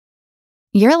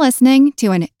You're listening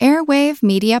to an Airwave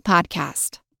Media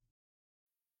Podcast.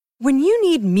 When you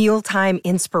need mealtime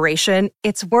inspiration,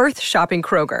 it's worth shopping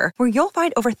Kroger, where you'll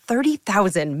find over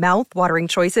 30,000 mouth-watering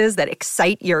choices that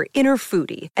excite your inner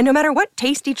foodie. And no matter what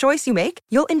tasty choice you make,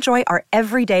 you'll enjoy our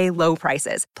everyday low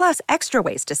prices, plus extra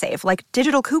ways to save, like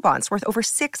digital coupons worth over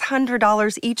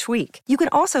 $600 each week. You can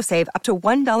also save up to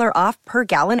 $1 off per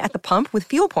gallon at the pump with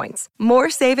fuel points.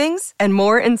 More savings and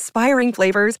more inspiring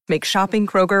flavors make shopping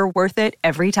Kroger worth it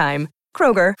every time.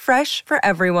 Kroger, fresh for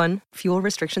everyone. Fuel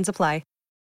restrictions apply.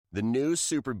 The new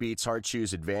Super Beats Heart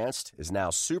Chews Advanced is now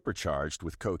supercharged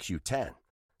with CoQ10.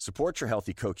 Support your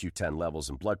healthy CoQ10 levels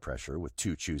and blood pressure with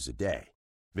 2 chews a day.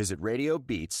 Visit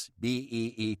RadioBeats,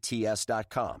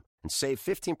 BEETS.com and save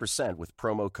 15% with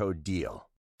promo code DEAL.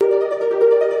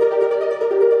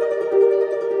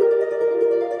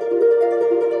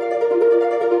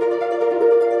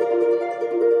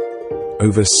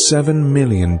 Over 7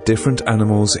 million different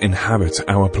animals inhabit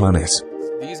our planet.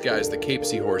 These guys, the Cape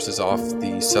seahorses off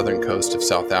the southern coast of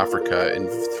South Africa in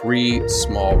 3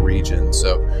 small regions.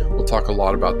 So we'll talk a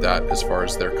lot about that as far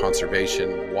as their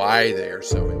conservation, why they are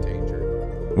so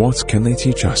endangered. What can they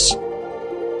teach us?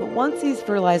 But once these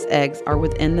fertilized eggs are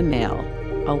within the male,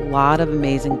 a lot of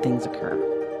amazing things occur.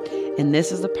 And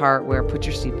this is the part where put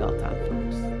your seatbelt on,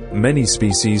 folks. Many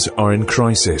species are in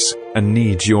crisis and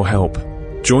need your help.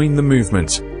 Join the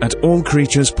movement at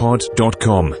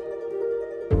allcreaturespod.com.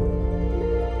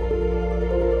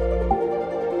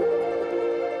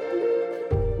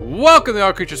 Welcome to the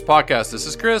All Creatures Podcast. This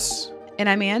is Chris. And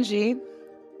I'm Angie.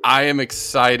 I am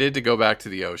excited to go back to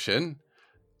the ocean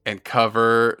and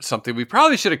cover something we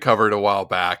probably should have covered a while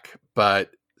back, but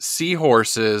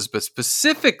seahorses, but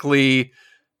specifically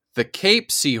the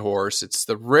Cape seahorse. It's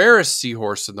the rarest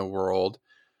seahorse in the world,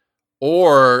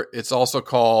 or it's also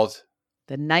called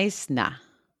the Knysna.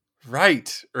 Right.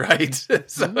 So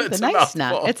the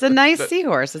Knysna. It's a nice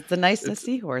seahorse. It's the Knysna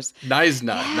seahorse.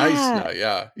 Knysna,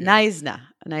 yeah. Knysna.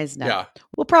 Yeah.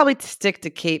 We'll probably stick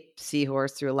to Cape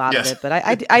seahorse through a lot of it, but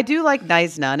I do like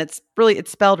Knysna, and it's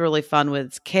spelled really fun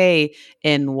with Knysna.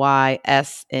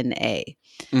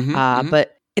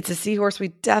 But it's a seahorse we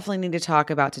definitely need to talk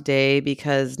about today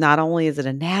because not only is it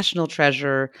a national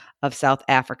treasure of South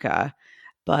Africa,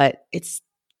 but it's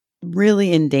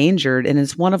really endangered, and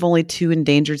it's one of only 2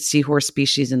 endangered seahorse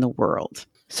species in the world.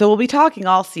 So we'll be talking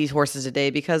all seahorses today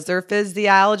because their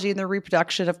physiology and their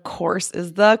reproduction, of course,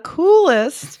 is the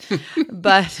coolest.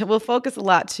 But we'll focus a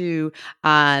lot too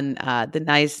on the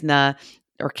Knysna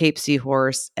or Cape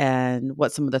seahorse and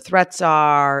what some of the threats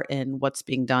are and what's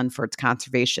being done for its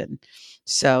conservation.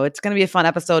 So it's going to be a fun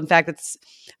episode. In fact, it's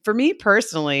for me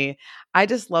personally, I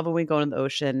just love when we go into the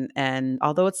ocean, and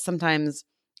although it's sometimes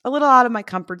a little out of my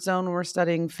comfort zone when we're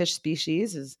studying fish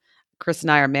species, as Chris and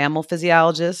I are mammal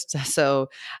physiologists. So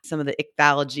some of the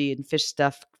ichthyology and fish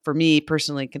stuff for me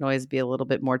personally can always be a little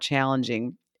bit more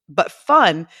challenging, but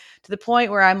fun to the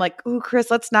point where I'm like, ooh, Chris,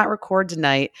 let's not record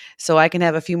tonight so I can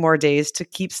have a few more days to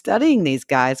keep studying these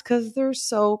guys because they're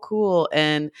so cool.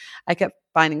 And I kept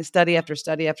finding study after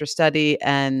study after study.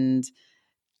 And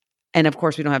of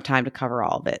course, we don't have time to cover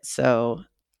all of it. So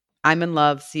I'm in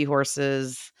love,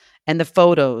 seahorses. And the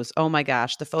photos, oh my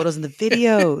gosh, the photos and the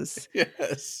videos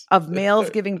Yes. of males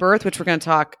giving birth, which we're going to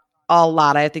talk a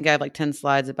lot. I think I have like 10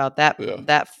 slides about that,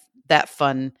 that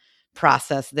fun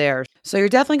process there. So you're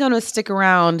definitely going to stick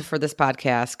around for this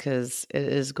podcast because it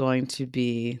is going to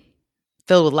be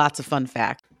filled with lots of fun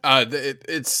facts.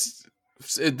 This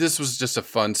was just a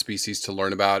fun species to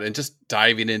learn about, and just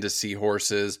diving into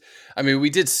seahorses. I mean, we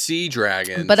did sea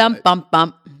dragons. But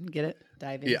bump. Get it?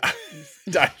 Dive in. Yeah.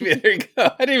 Dive in. There you go.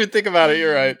 I didn't even think about it.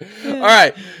 You're right. Yeah. All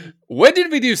right. When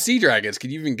did we do sea dragons? Can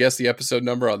you even guess the episode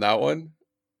number on that one?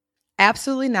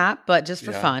 Absolutely not, but just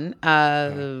for fun.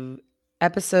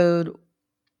 Episode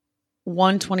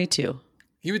 122.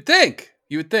 You would think.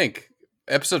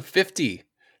 Episode 50.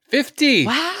 50.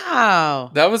 Wow.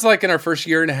 That was like in our first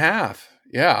year and a half.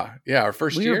 Yeah. Our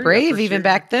first year. We were brave even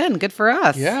back then. Good for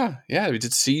us. Yeah. We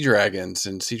did sea dragons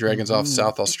off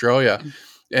South Australia.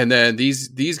 And then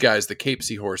these guys, the Cape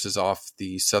seahorses off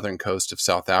the southern coast of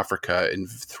South Africa in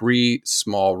 3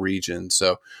 small regions.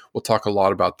 So we'll talk a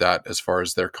lot about that as far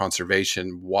as their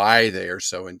conservation, why they are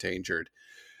so endangered.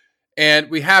 And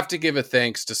we have to give a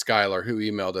thanks to Skylar, who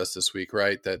emailed us this week,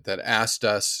 right? That asked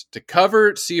us to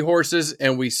cover seahorses,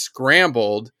 and we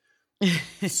scrambled.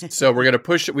 So we're going to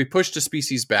push it. We pushed a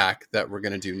species back that we're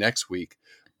going to do next week.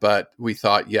 But we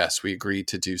thought, yes, we agreed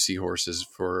to do seahorses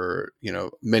for,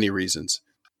 many reasons.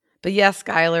 But yes,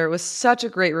 Skylar, it was such a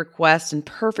great request and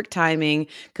perfect timing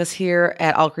because here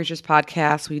at All Creatures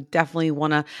Podcast, we definitely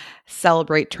want to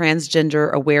celebrate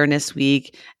Transgender Awareness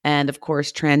Week and, of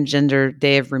course, Transgender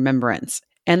Day of Remembrance.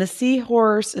 And the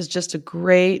seahorse is just a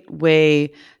great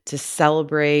way to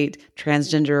celebrate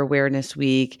Transgender Awareness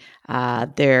Week.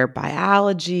 Their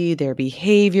biology, their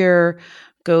behavior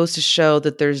goes to show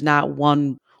that there's not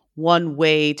one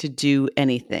way to do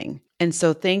anything. And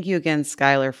so thank you again,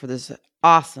 Skylar, for this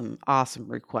awesome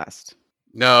request.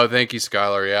 No, thank you,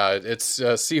 Skylar. Yeah, it's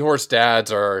seahorse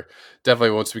dads are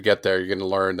definitely, once we get there, you're going to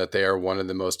learn that they are one of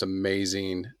the most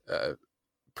amazing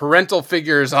parental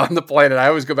figures on the planet. I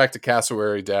always go back to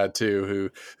Cassowary Dad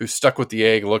too, who's stuck with the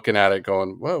egg, looking at it,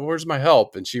 going, "Well, where's my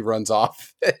help?" And she runs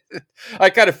off. I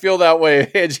kind of feel that way.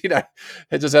 Angie and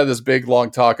I just had this big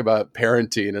long talk about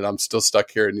parenting, and I'm still stuck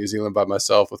here in New Zealand by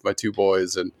myself with my two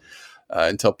boys, and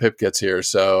until Pip gets here.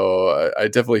 So I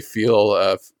definitely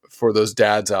feel for those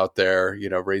dads out there,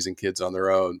 raising kids on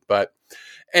their own. But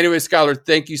anyway, Skylar,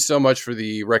 thank you so much for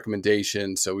the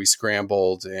recommendation. So we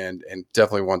scrambled and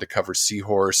definitely wanted to cover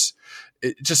seahorse.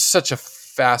 Just such a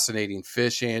fascinating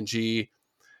fish, Angie.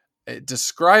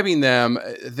 Describing them,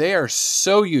 they are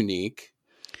so unique.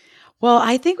 Well,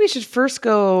 I think we should first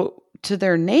go to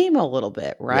their name a little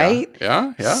bit, right?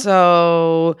 Yeah.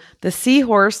 So the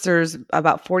seahorse, there's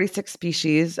about 46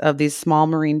 species of these small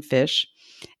marine fish,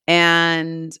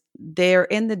 and they're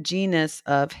in the genus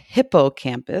of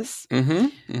Hippocampus,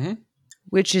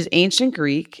 which is ancient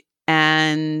Greek,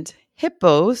 and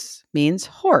hippos means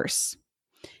horse,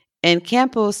 and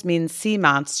campos means sea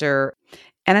monster.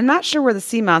 And I'm not sure where the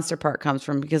sea monster part comes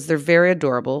from because they're very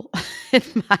adorable, in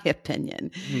my opinion.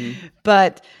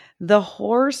 But the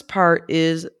horse part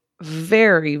is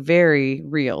very, very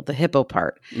real, the hippo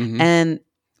part. And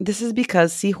this is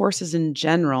because seahorses in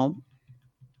general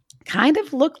kind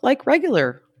of look like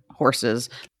regular horses,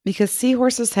 because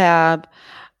seahorses have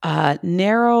a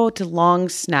narrow to long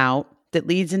snout that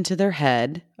leads into their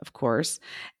head, of course,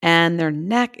 and their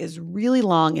neck is really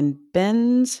long and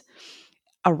bends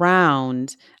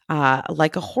around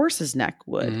like a horse's neck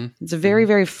would. It's a very,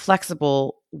 very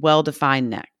flexible, well-defined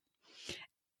neck,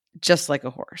 just like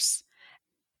a horse.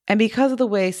 And because of the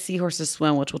way seahorses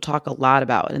swim, which we'll talk a lot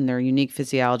about in their unique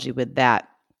physiology with that,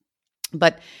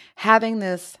 but having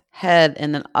this head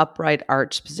in an upright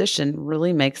arched position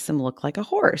really makes them look like a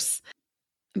horse.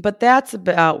 But that's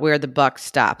about where the buck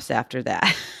stops after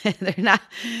that.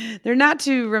 They're not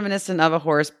too reminiscent of a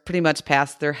horse pretty much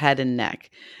past their head and neck,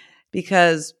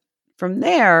 because from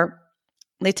there,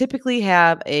 they typically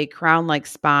have a crown-like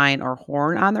spine or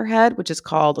horn on their head, which is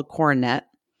called a coronet,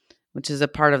 which is a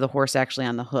part of the horse actually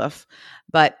on the hoof.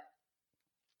 But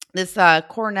this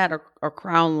coronet or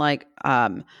crown-like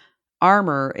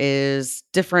armor is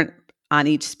different on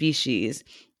each species.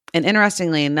 And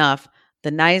interestingly enough,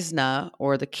 the Naisna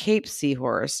or the Cape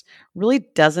seahorse really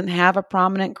doesn't have a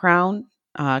prominent crown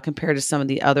compared to some of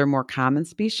the other more common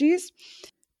species.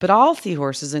 But all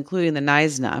seahorses, including the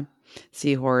Naisna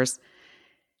seahorse,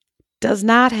 does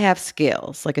not have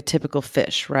scales like a typical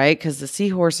fish, right? Because the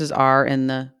seahorses are in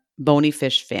the bony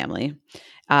fish family.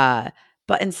 But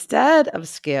instead of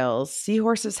scales,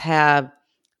 seahorses have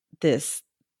this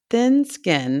thin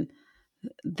skin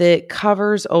that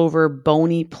covers over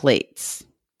bony plates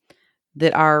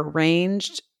that are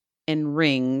arranged in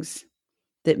rings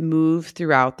that move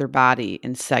throughout their body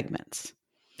in segments.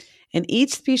 And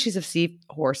each species of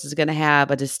seahorse is going to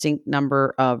have a distinct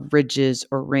number of ridges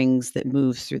or rings that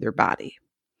move through their body.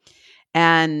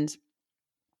 And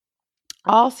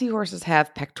all seahorses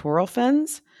have pectoral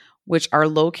fins, which are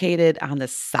located on the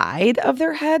side of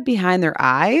their head behind their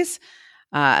eyes,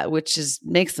 which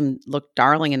makes them look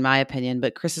darling in my opinion.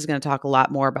 But Chris is going to talk a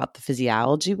lot more about the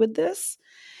physiology with this.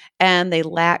 And they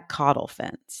lack caudal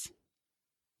fins.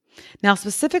 Now,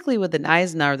 specifically with the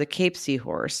Naisna or the Cape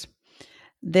seahorse,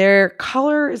 their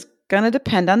color is going to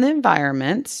depend on the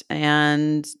environment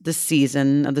and the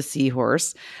season of the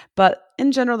seahorse. But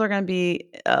in general, they're going to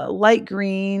be light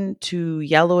green to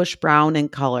yellowish brown in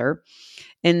color.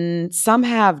 And some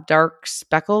have dark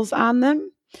speckles on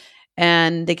them.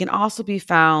 And they can also be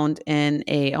found in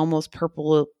a almost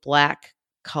purple black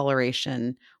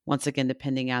coloration, once again,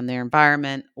 depending on their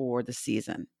environment or the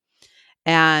season.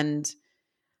 And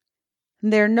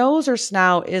their nose or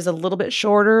snout is a little bit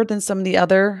shorter than some of the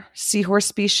other seahorse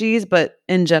species, but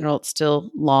in general, it's still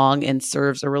long and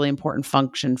serves a really important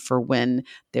function for when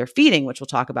they're feeding, which we'll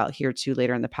talk about here too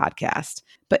later in the podcast.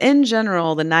 But in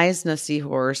general, the Naisna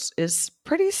seahorse is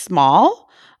pretty small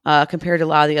compared to a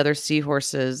lot of the other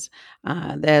seahorses,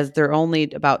 as they're only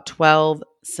about 12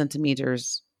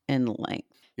 centimeters in length.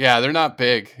 Yeah, they're not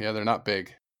big.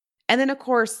 And then, of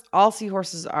course, all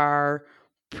seahorses are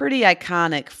pretty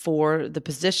iconic for the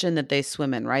position that they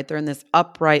swim in, right? They're in this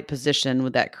upright position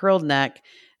with that curled neck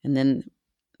and then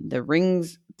the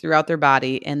rings throughout their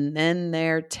body and then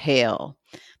their tail.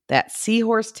 That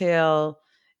seahorse tail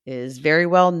is very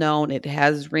well known. It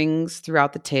has rings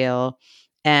throughout the tail.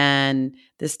 And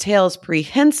this tail is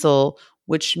prehensile,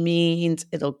 which means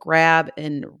it'll grab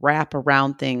and wrap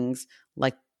around things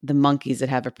like the monkeys that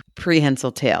have a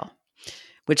prehensile tail,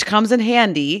 which comes in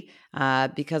handy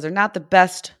because they're not the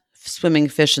best swimming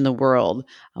fish in the world,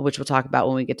 which we'll talk about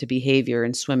when we get to behavior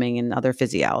and swimming and other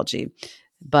physiology.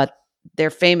 But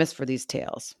they're famous for these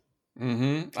tails.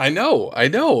 Mm-hmm. I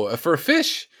know. For a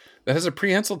fish that has a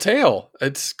prehensile tail,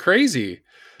 it's crazy.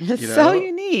 It's so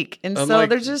unique. And so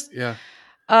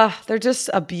they're just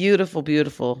a beautiful,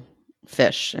 beautiful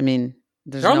fish. I mean,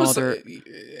 there's no other.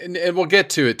 And we'll get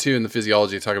to it too in the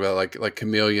physiology. Talk about like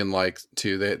chameleon-like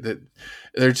too.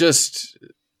 They're just.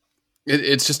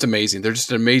 It's just amazing. They're just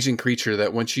an amazing creature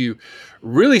that once you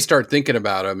really start thinking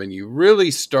about them and you really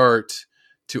start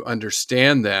to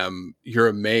understand them, you're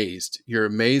amazed. You're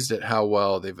amazed at how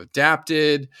well they've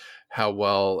adapted, how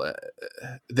well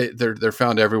they're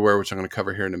found everywhere, which I'm going to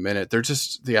cover here in a minute. They're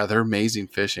just, they're amazing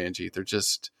fish, Angie. They're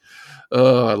just,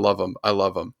 I love them. I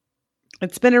love them.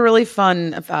 It's been a really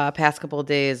fun past couple of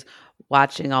days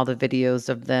watching all the videos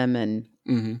of them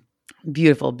and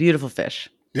beautiful, beautiful fish.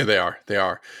 Yeah, they are. They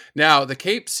are. Now, the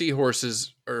Cape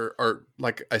seahorses are,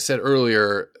 like I said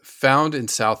earlier, found in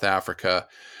South Africa,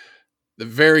 the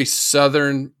very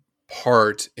southern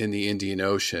part in the Indian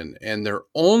Ocean, and they're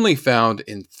only found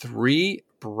in 3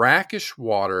 brackish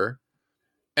water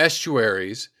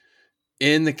estuaries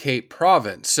in the Cape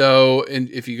Province. So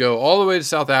if you go all the way to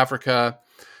South Africa,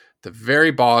 the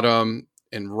very bottom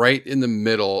and right in the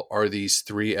middle are these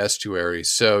 3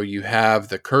 estuaries. So you have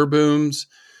the Kerbooms,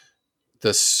 the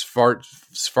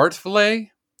Swartevlei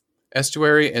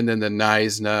estuary, and then the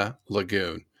Knysna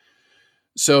Lagoon.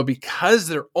 So because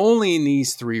they're only in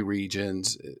these 3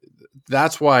 regions,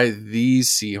 that's why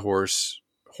these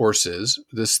horses,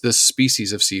 this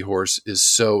species of seahorse is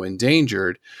so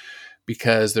endangered,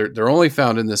 because they're only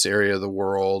found in this area of the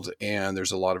world, and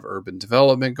there's a lot of urban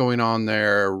development going on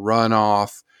there,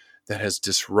 runoff that has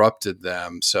disrupted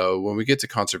them. So when we get to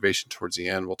conservation towards the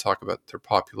end, we'll talk about their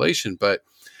population, but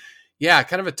yeah,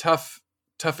 kind of a tough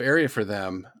area for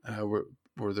them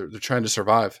where they're trying to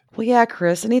survive. Well, yeah,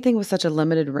 Chris, anything with such a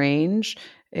limited range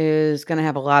is going to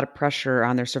have a lot of pressure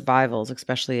on their survivals,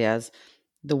 especially as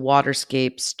the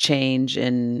waterscapes change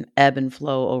and ebb and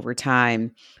flow over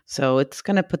time. So it's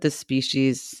going to put this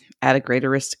species at a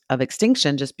greater risk of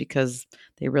extinction just because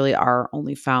they really are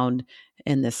only found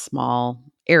in this small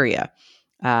area.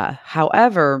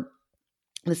 However,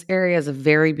 this area is a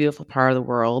very beautiful part of the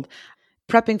world.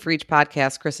 Prepping for each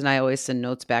podcast, Chris and I always send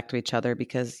notes back to each other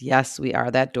because, yes, we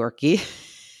are that dorky.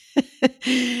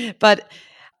 But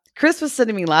Chris was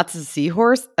sending me lots of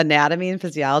seahorse anatomy and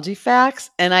physiology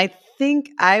facts, and I think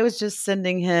I was just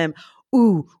sending him,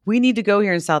 ooh, we need to go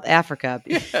here in South Africa.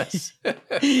 Yes.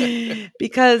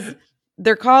 Because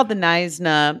they're called the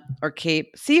Knysna or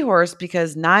Cape Seahorse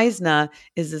because Knysna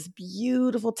is this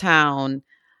beautiful town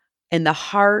in the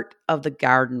heart of the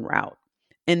Garden Route.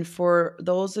 And for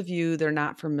those of you that are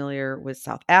not familiar with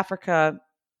South Africa,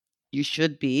 you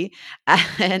should be.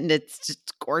 And it's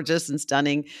just gorgeous and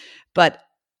stunning. But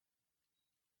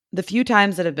the few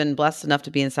times that I've been blessed enough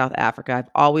to be in South Africa, I've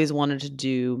always wanted to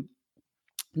do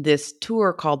this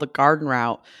tour called the Garden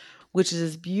Route, which is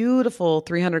this beautiful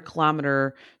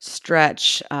 300-kilometer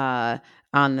stretch that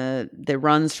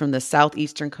runs from the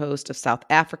southeastern coast of South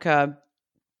Africa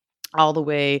all the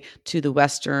way to the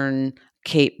western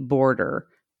Cape border,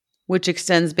 which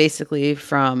extends basically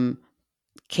from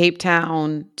Cape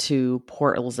Town to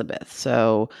Port Elizabeth.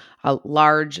 So a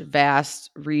large,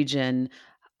 vast region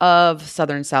of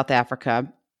southern South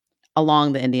Africa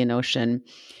along the Indian Ocean.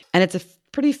 And it's a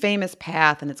pretty famous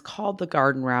path, and it's called the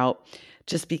Garden Route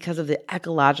just because of the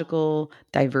ecological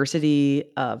diversity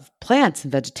of plants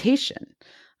and vegetation.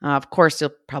 Of course,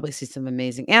 you'll probably see some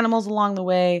amazing animals along the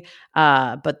way,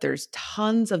 but there's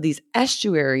tons of these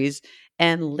estuaries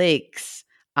and lakes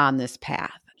on this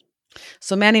path.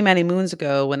 So many, many moons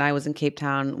ago, when I was in Cape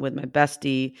Town with my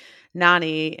bestie,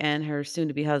 Nani, and her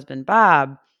soon-to-be husband,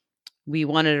 Bob, we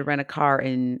wanted to rent a car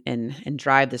and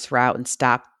drive this route and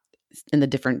stop in the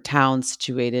different towns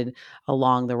situated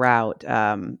along the route.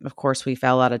 Of course, we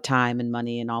fell out of time and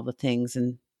money and all the things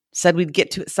and said we'd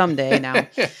get to it someday. Now,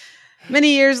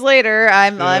 many years later,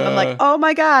 I'm like, oh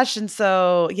my gosh. And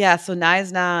so, so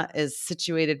Knysna is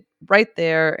situated right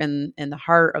there in the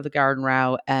heart of the Garden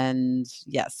Route. And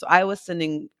yes, so I was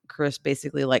sending Chris,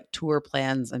 basically like tour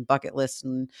plans and bucket lists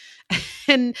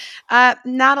and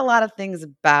not a lot of things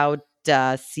about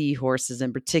seahorses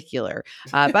in particular.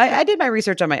 But I did my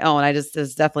research on my own. This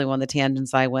is definitely one of the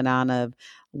tangents I went on of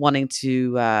wanting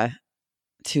to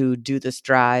do this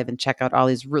drive and check out all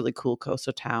these really cool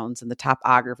coastal towns, and the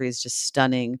topography is just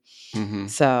stunning. Mm-hmm.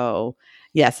 So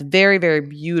yes, very, very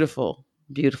beautiful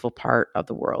part of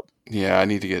the world. Yeah, I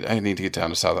need to get down I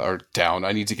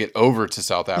need to get over to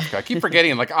South Africa. I keep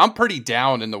forgetting, like, I'm pretty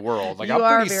down in the world. Like, I'm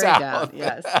pretty south. Down,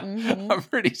 yes. Mm-hmm. I'm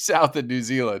pretty south in New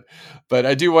Zealand, but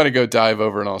I do want to go dive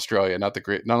over in Australia. Not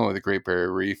only the Great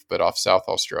Barrier Reef, but off South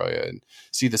Australia and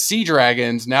see the sea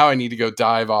dragons. Now I need to go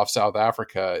dive off South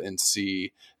Africa and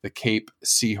see the Cape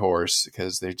seahorse,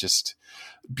 because they're just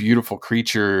beautiful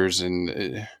creatures.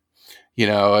 And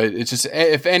it's just,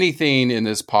 if anything in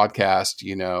this podcast,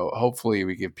 hopefully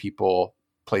we give people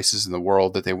places in the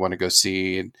world that they want to go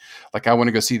see. And like, I want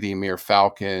to go see the Amur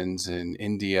falcons in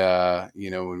India,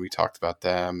 when we talked about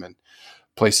them, and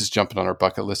places jumping on our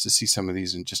bucket list to see some of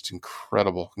these and just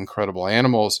incredible, incredible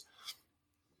animals.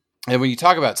 And when you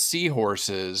talk about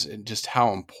seahorses and just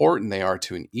how important they are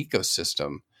to an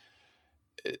ecosystem,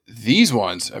 these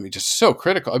ones, I mean, just so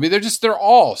critical. I mean, they're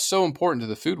all so important to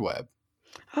the food web.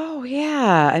 Oh,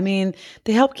 yeah. I mean,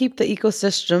 they help keep the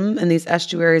ecosystem and these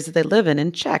estuaries that they live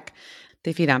in check.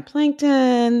 They feed on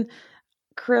plankton,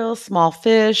 krill, small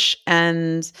fish,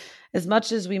 and as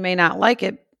much as we may not like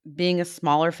it, being a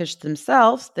smaller fish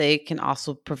themselves, they can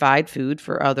also provide food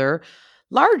for other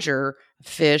larger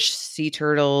fish, sea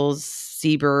turtles,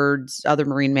 seabirds, other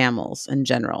marine mammals in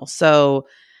general. So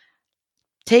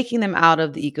taking them out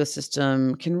of the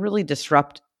ecosystem can really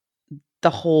disrupt the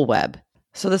whole web.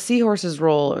 So the seahorse's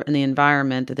role in the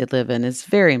environment that they live in is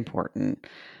very important.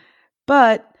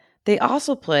 But they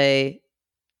also play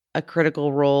a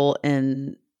critical role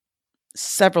in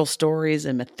several stories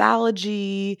and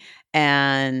mythology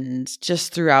and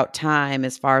just throughout time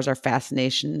as far as our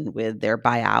fascination with their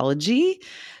biology.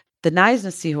 The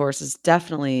Knysna seahorse is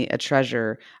definitely a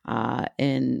treasure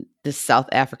in the South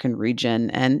African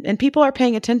region, and people are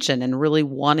paying attention and really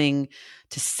wanting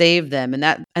to save them. And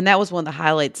that was one of the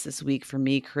highlights this week for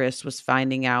me, Chris, was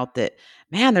finding out that,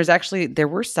 man, there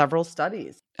were several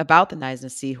studies about the Knysna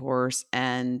seahorse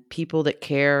and people that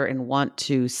care and want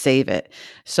to save it.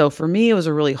 So for me, it was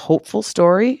a really hopeful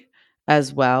story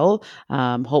as well.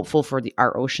 Hopeful for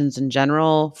our oceans in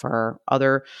general, for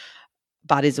other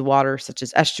bodies of water such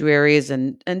as estuaries,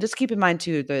 and just keep in mind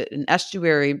too that an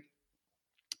estuary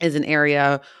is an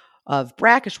area of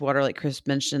brackish water, like Chris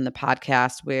mentioned in the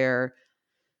podcast, where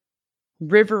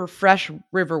fresh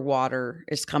river water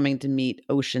is coming to meet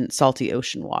salty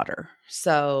ocean water.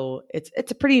 So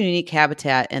it's a pretty unique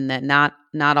habitat in that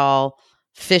not all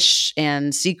fish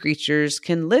and sea creatures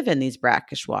can live in these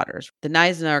brackish waters. The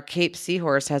Knysna or Cape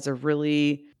seahorse has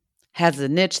a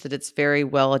niche that it's very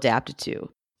well adapted to.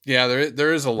 Yeah,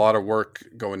 there is a lot of work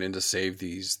going in to save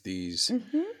these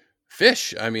mm-hmm.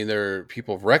 fish. I mean,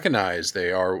 people recognize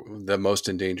they are the most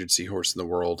endangered seahorse in the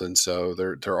world, and so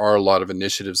there are a lot of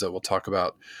initiatives that we'll talk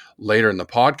about later in the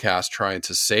podcast trying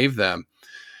to save them.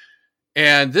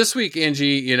 And this week,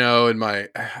 Angie,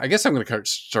 I guess I'm going to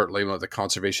start labeling the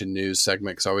conservation news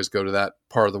segment, because I always go to that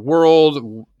part of the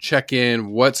world, check in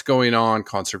what's going on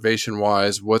conservation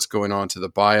wise, what's going on to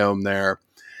the biome there.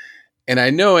 And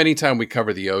I know anytime we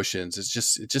cover the oceans, it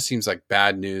just seems like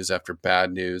bad news after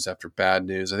bad news after bad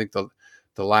news. I think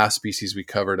the last species we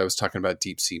covered, I was talking about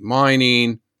deep sea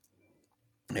mining,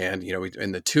 and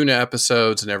in the tuna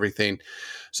episodes and everything.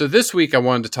 So this week I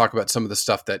wanted to talk about some of the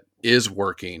stuff that is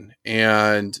working.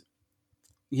 And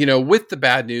with the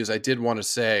bad news, I did want to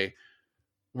say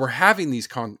we're having these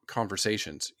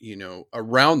conversations,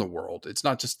 around the world. It's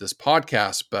not just this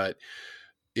podcast, but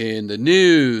in the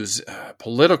news,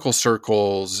 political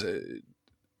circles,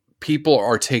 people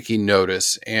are taking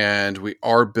notice, and we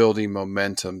are building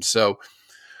momentum. So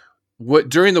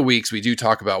during the weeks we do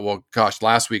talk about, well, gosh,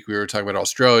 last week we were talking about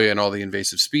Australia and all the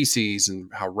invasive species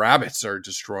and how rabbits are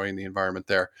destroying the environment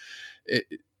there.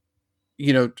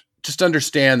 Just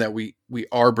understand that we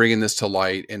are bringing this to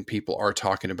light, and people are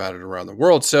talking about it around the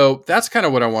world. So that's kind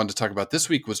of what I wanted to talk about this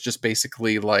week, was just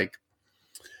basically like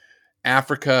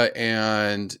Africa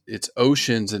and its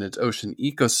oceans and its ocean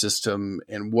ecosystem,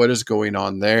 and what is going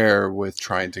on there with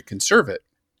trying to conserve it.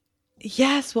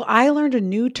 Yes. Well, I learned a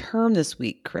new term this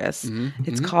week, Chris. Mm-hmm.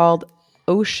 It's called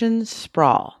ocean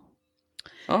sprawl.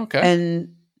 Okay.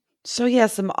 And so,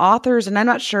 some authors, and I'm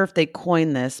not sure if they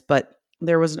coined this, but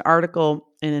there was an article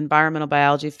in Environmental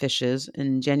Biology of Fishes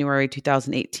in January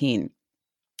 2018.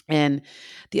 And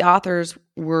the authors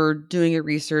were doing a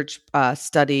research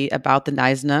study about the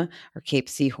Nizhna, or Cape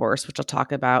seahorse, which I'll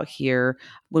talk about here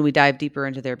when we dive deeper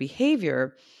into their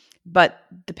behavior. But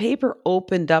the paper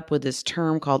opened up with this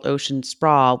term called ocean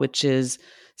sprawl, which is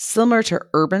similar to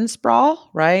urban sprawl,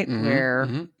 right?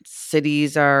 Where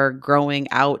cities are growing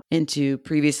out into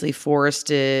previously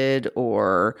forested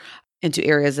or into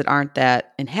areas that aren't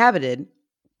that inhabited,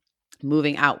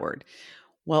 moving outward.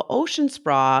 Well, ocean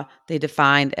sprawl, they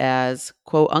defined as,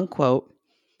 quote unquote,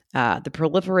 the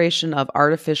proliferation of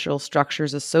artificial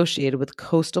structures associated with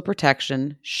coastal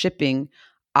protection, shipping,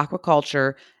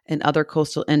 aquaculture, and other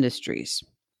coastal industries.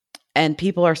 And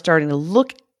people are starting to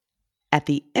look at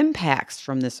the impacts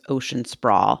from this ocean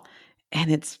sprawl,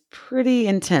 and it's pretty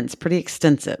intense, pretty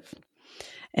extensive.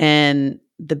 And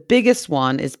the biggest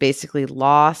one is basically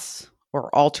loss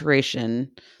or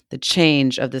alteration, the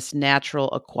change of this natural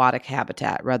aquatic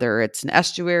habitat, whether it's an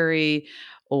estuary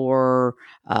or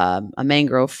a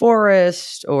mangrove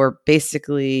forest or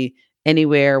basically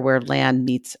anywhere where land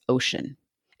meets ocean.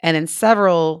 And in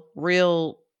several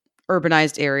real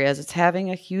urbanized areas, it's having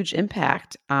a huge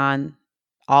impact on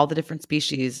all the different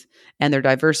species and their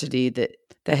diversity that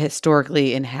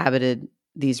historically inhabited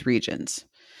these regions.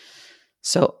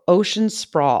 So ocean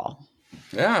sprawl.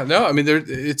 Yeah, no, I mean,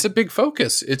 it's a big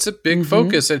focus. It's a big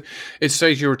focus. And it's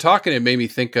like you were talking, it made me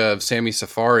think of Sammy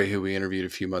Safari, who we interviewed a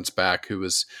few months back, who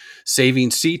was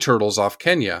saving sea turtles off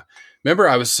Kenya. Remember,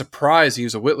 I was surprised. He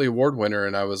was a Whitley Award winner.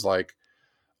 And I was like,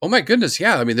 oh my goodness.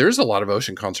 Yeah. I mean, there's a lot of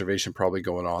ocean conservation probably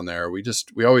going on there. We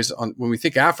always, when we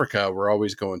think Africa, we're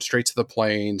always going straight to the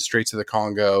plains, straight to the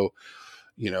Congo,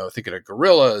 thinking of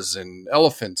gorillas and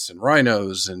elephants and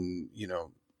rhinos and,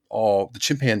 all the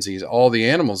chimpanzees, all the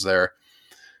animals there.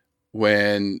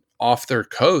 When off their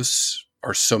coasts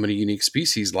are so many unique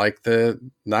species like the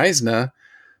Nizhna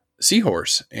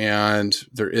seahorse. And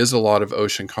there is a lot of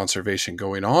ocean conservation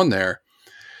going on there.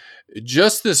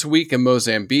 Just this week in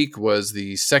Mozambique was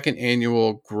the second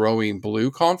annual Growing Blue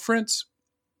Conference.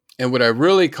 And what I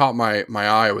really caught my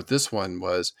eye with this one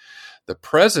was the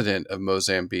president of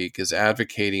Mozambique is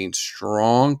advocating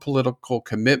strong political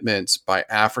commitments by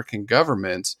African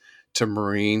governments to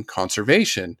marine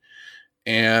conservation.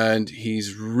 And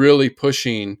he's really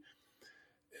pushing,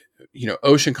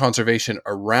 ocean conservation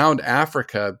around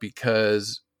Africa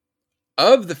because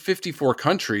of the 54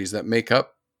 countries that make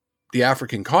up the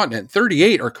African continent,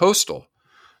 38 are coastal.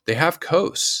 They have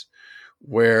coasts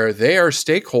where they are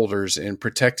stakeholders in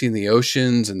protecting the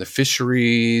oceans and the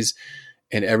fisheries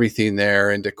and everything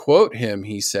there. And to quote him,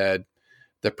 he said,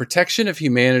 "The protection of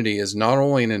humanity is not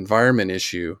only an environmental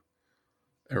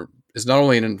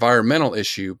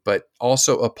issue, but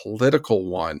also a political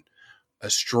one. A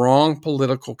strong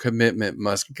political commitment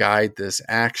must guide this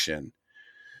action."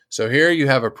 So here you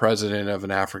have a president of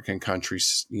an African country,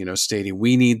 stating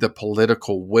we need the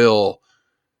political will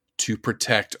to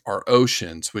protect our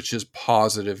oceans, which is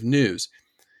positive news.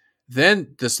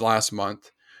 Then this last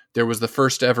month, there was the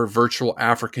first ever virtual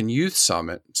African Youth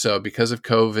Summit. So because of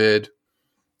COVID,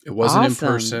 it wasn't in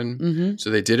person. So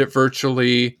they did it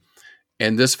virtually.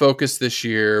 And this focus this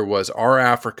year was Our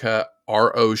Africa,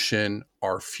 Our Ocean,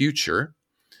 Our Future.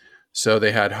 So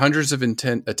they had hundreds of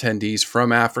attendees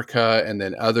from Africa and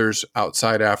then others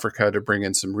outside Africa to bring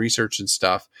in some research and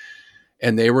stuff.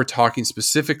 And they were talking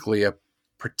specifically of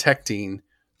protecting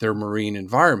their marine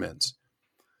environments.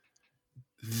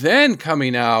 Then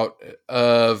coming out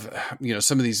of,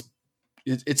 some of these,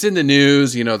 it's in the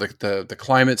news, the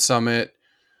climate summit,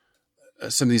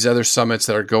 some of these other summits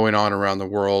that are going on around the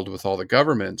world with all the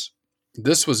governments.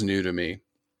 This was new to me.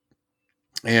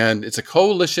 And it's a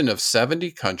coalition of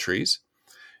 70 countries,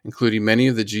 including many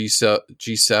of the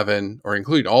G7, or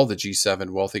including all the G7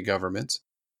 wealthy governments.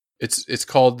 It's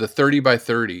called the 30 by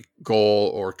 30 goal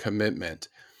or commitment.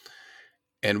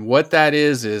 And what that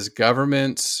is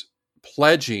governments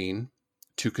pledging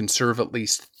to conserve at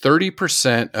least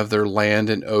 30% of their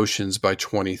land and oceans by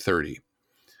 2030.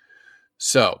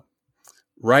 So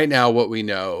right now, what we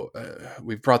know,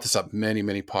 we've brought this up many,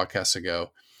 many podcasts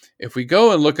ago. If we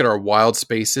go and look at our wild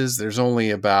spaces, there's only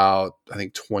about,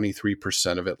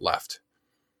 23% of it left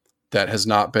that has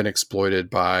not been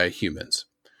exploited by humans.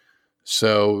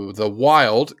 So the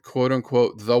wild, quote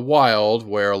unquote, the wild,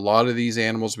 where a lot of these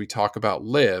animals we talk about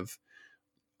live,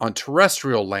 on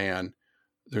terrestrial land,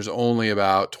 there's only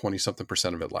about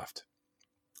 20-something% of it left.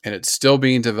 And it's still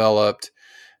being developed.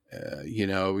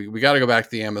 We got to go back to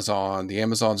the Amazon. The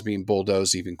Amazon's being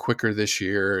bulldozed even quicker this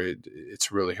year.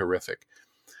 It's really horrific.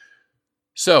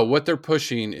 So what they're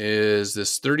pushing is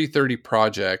this 30-30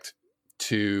 project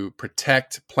to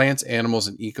protect plants, animals,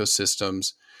 and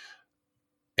ecosystems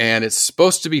And it's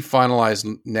supposed to be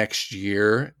finalized next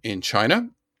year in China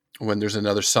when there's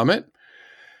another summit.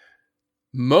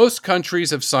 Most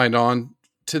countries have signed on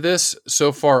to this.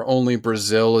 So far, only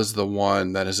Brazil is the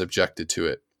one that has objected to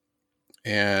it.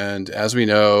 And as we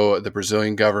know, the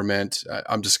Brazilian government,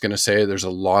 I'm just going to say there's a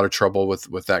lot of trouble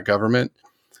with that government.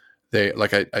 They,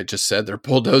 like I just said, they're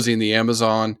bulldozing the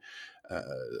Amazon.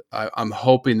 I'm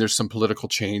hoping there's some political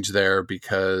change there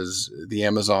because the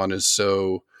Amazon is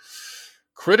so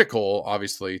critical,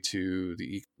 obviously, to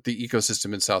the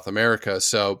ecosystem in South America.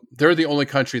 So they're the only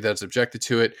country that's objected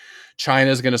to it.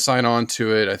 China is going to sign on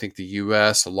to it. I think the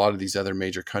US, a lot of these other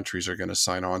major countries are going to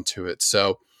sign on to it.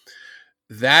 So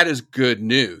that is good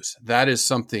news. That is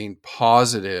something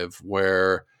positive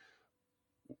where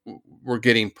we're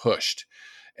getting pushed.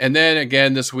 And then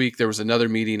again, this week, there was another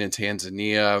meeting in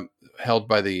Tanzania held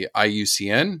by the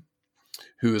IUCN,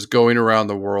 who is going around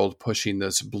the world pushing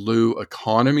this Blue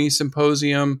Economy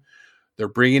Symposium. They're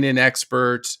bringing in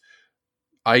experts.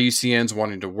 IUCN's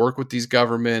wanting to work with these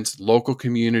governments, local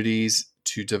communities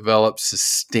to develop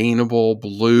sustainable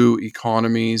blue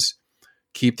economies,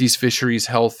 keep these fisheries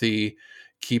healthy,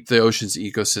 keep the ocean's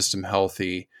ecosystem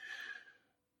healthy.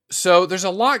 So there's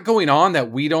a lot going on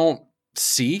that we don't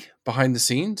see behind the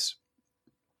scenes.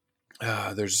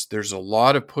 There's a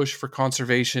lot of push for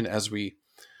conservation as we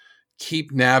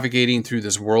keep navigating through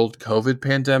this world COVID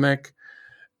pandemic.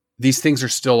 These things are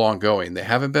still ongoing. They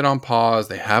haven't been on pause.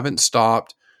 They haven't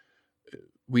stopped.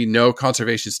 We know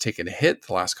conservation's taken a hit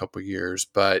the last couple of years,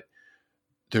 but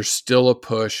there's still a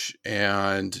push,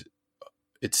 and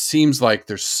it seems like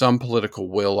there's some political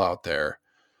will out there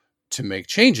to make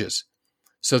changes.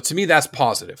 So to me, that's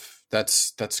positive.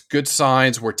 That's good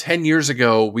signs where 10 years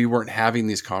ago, we weren't having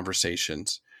these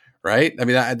conversations, right? I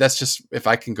mean, that's just, if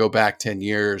I can go back 10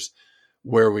 years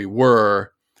where we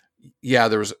were, yeah,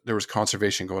 there was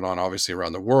conservation going on obviously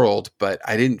around the world, but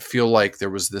I didn't feel like there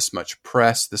was this much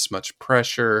press, this much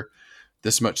pressure,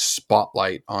 this much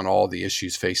spotlight on all the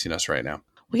issues facing us right now.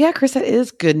 Well, yeah, Chris, that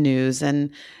is good news.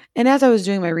 And as I was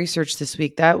doing my research this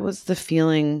week, that was the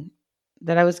feeling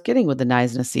that I was getting with the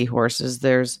Neisner seahorses.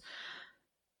 There's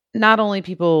not only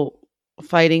people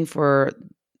fighting for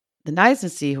the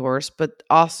Neisner seahorse, but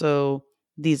also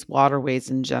these waterways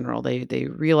in general. They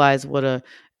realize what a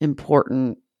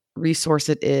important resource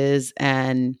it is,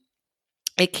 and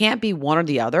it can't be one or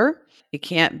the other. It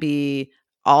can't be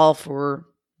all for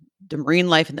the marine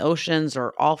life in the oceans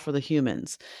or all for the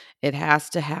humans. It has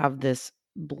to have this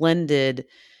blended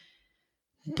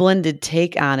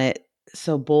take on it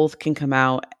so both can come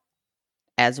out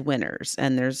as winners.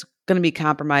 And there's going to be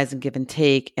compromise and give and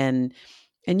take. And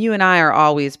you and I are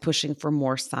always pushing for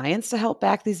more science to help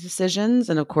back these decisions.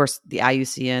 And of course, the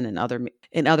IUCN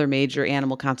and other major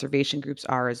animal conservation groups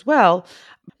are as well.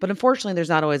 But unfortunately, there's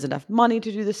not always enough money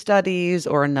to do the studies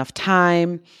or enough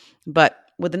time. But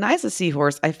with the Neisner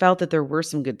seahorse, I felt that there were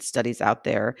some good studies out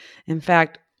there. In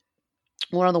fact,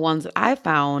 one of the ones that I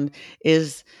found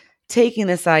is taking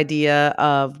this idea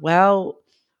of, well,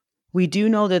 we do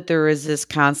know that there is this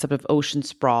concept of ocean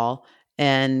sprawl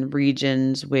and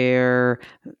regions where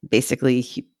basically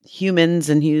humans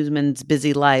and humans'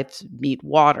 busy lives meet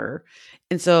water.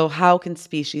 And so how can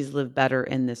species live better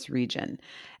in this region?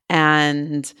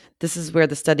 And this is where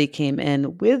the study came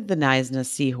in with the Neisner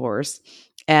seahorse.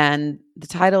 And the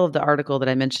title of the article that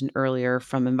I mentioned earlier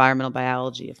from Environmental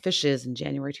Biology of Fishes in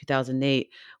January 2008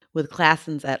 with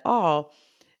Claessens et al.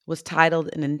 Was titled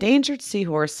An Endangered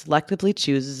Seahorse Selectively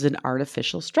Chooses an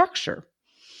Artificial Structure.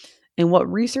 And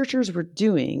what researchers were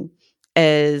doing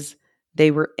is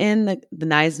they were in the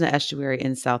Neisner estuary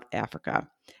in South Africa,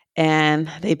 and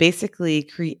they basically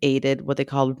created what they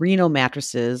called Reno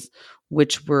matrices,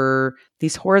 which were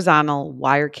these horizontal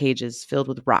wire cages filled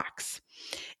with rocks.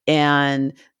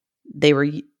 And they were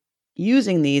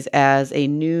using these as a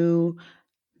new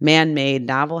man-made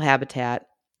novel habitat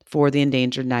for the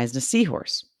endangered Neisner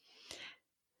seahorse,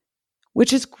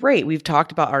 which is great. We've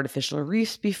talked about artificial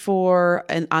reefs before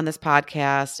and on this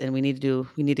podcast, and we need to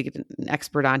get an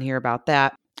expert on here about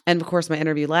that. And of course, my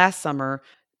interview last summer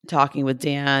talking with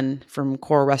Dan from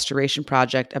Coral Restoration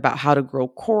Project about how to grow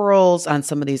corals on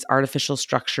some of these artificial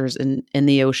structures in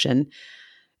the ocean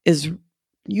is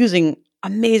using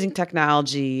amazing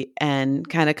technology and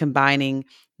kind of combining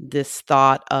this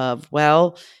thought of,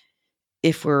 well,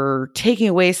 if we're taking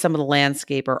away some of the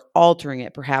landscape or altering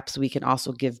it, perhaps we can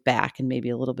also give back in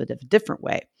maybe a little bit of a different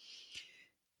way,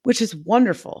 which is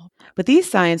wonderful. But these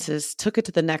scientists took it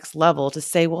to the next level to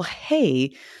say, well,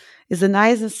 hey, is the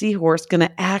Neisner seahorse going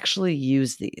to actually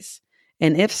use these?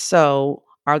 And if so,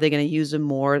 are they going to use them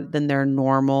more than their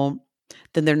normal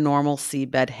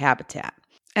seabed habitat?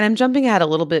 And I'm jumping ahead a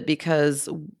little bit because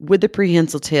with the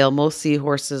prehensile tail, most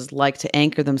seahorses like to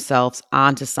anchor themselves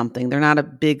onto something. They're not a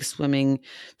big swimming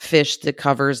fish that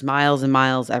covers miles and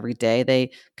miles every day.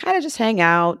 They kind of just hang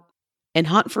out and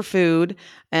hunt for food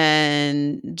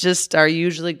and just are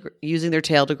usually using their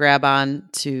tail to grab on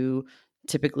to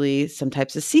typically some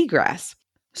types of seagrass.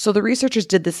 So the researchers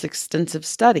did this extensive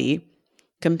study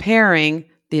comparing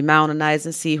the amount of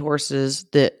Nisan seahorses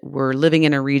that were living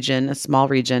in a region, a small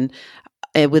region,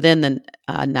 within the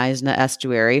Nizhna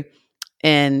estuary,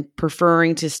 and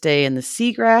preferring to stay in the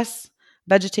seagrass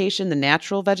vegetation, the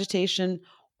natural vegetation,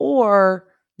 or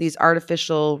these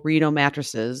artificial Reno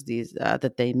mattresses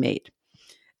that they made.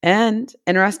 And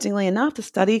interestingly enough, the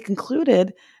study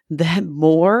concluded that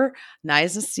more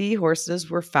Nizhna seahorses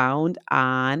were found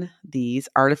on these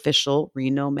artificial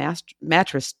Reno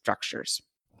mattress structures.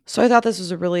 So I thought this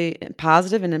was a really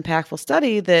positive and impactful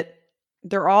study that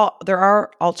there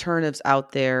are alternatives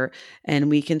out there, and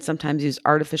we can sometimes use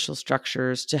artificial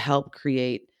structures to help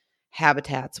create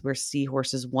habitats where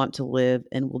seahorses want to live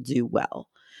and will do well.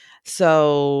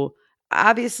 So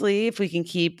obviously, if we can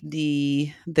keep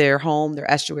their home, their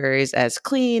estuaries as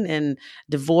clean and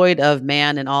devoid of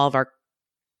man and all of our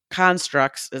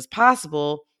constructs as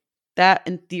possible, that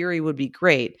in theory would be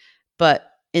great. But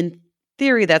in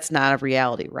theory, that's not a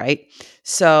reality, right?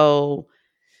 So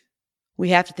we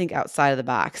have to think outside of the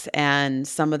box. And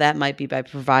some of that might be by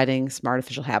providing some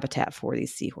artificial habitat for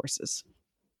these seahorses.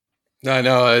 I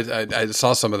know. I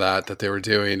saw some of that they were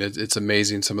doing. It's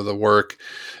amazing some of the work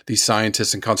these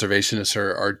scientists and conservationists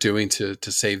are doing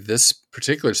to save this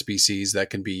particular species that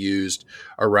can be used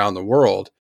around the world.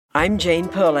 I'm Jane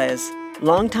Perlez,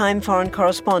 longtime foreign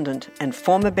correspondent and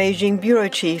former Beijing bureau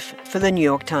chief for the New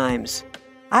York Times.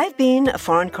 I've been a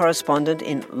foreign correspondent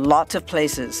in lots of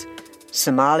places: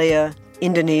 Somalia,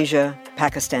 Indonesia,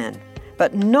 Pakistan,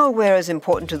 but nowhere as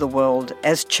important to the world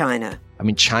as China. I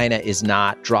mean, China is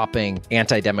not dropping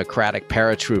anti-democratic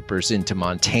paratroopers into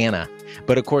Montana.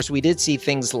 But of course, we did see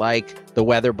things like the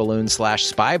weather balloon /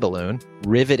 spy balloon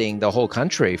riveting the whole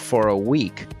country for a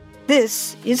week.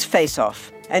 This is Face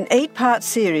Off, an 8-part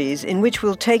series in which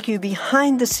we'll take you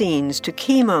behind the scenes to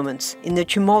key moments in the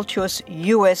tumultuous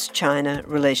U.S.-China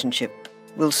relationship.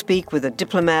 We'll speak with a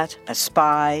diplomat, a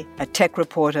spy, a tech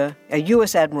reporter, a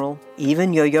U.S. admiral,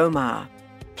 even Yo-Yo Ma.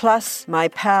 Plus, my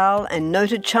pal and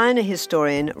noted China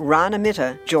historian Rana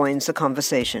Mitter joins the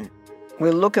conversation.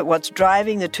 We'll look at what's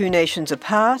driving the two nations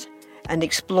apart and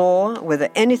explore whether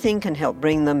anything can help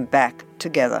bring them back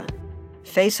together.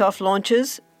 Face Off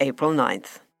launches April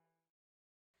 9th.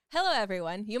 Hello,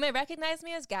 everyone. You may recognize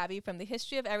me as Gabby from the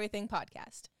History of Everything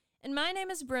podcast. And my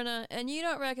name is Brenna, and you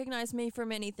don't recognize me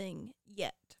from anything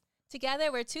yet.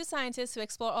 Together, we're two scientists who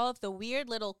explore all of the weird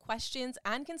little questions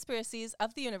and conspiracies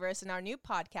of the universe in our new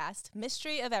podcast,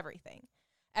 Mystery of Everything.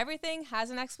 Everything has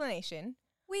an explanation.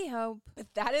 We hope. But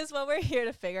that is what we're here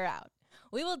to figure out.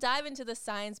 We will dive into the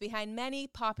science behind many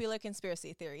popular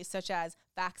conspiracy theories, such as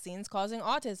vaccines causing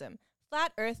autism,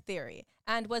 flat earth theory,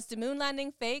 and was the moon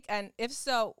landing fake? And if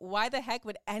so, why the heck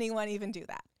would anyone even do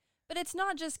that? But it's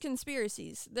not just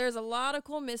conspiracies. There's a lot of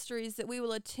cool mysteries that we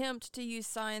will attempt to use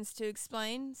science to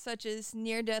explain, such as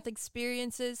near-death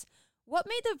experiences, what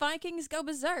made the Vikings go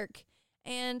berserk,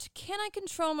 and can I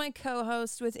control my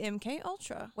co-host with MK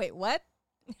Ultra? Wait, what?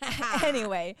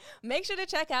 Anyway, make sure to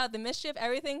check out the Mystery of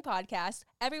Everything podcast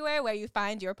everywhere where you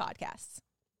find your podcasts.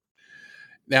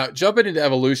 Now, jumping into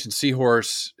evolution,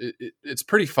 seahorse, it's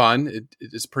pretty fun.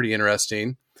 It's pretty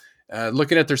interesting.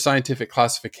 Looking at their scientific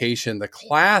classification, the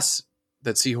class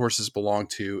that seahorses belong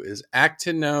to is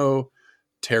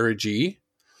Actinopterygii,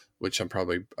 which I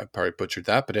probably butchered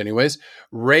that. But anyways,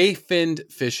 ray-finned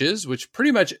fishes, which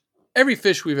pretty much every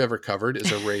fish we've ever covered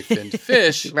is a ray-finned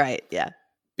fish. Right, yeah.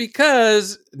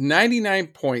 Because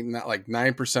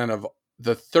 99.9% of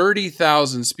the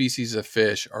 30,000 species of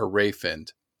fish are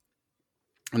ray-finned.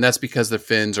 And that's because the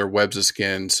fins are webs of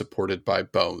skin supported by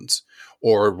bones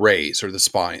or rays or the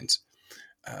spines.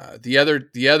 The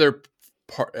other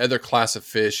class of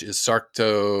fish is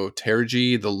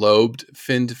Sarcopterygii, the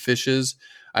lobed-finned fishes.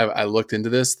 I looked into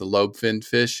this. The lobe-finned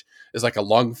fish is like a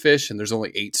lungfish, and there's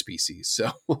only 8 species.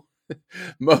 So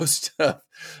most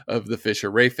of the fish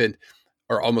are ray-finned,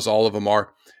 or almost all of them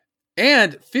are.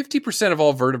 And 50% of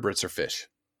all vertebrates are fish.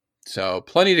 So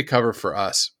plenty to cover for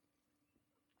us.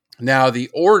 Now, the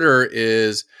order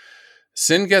is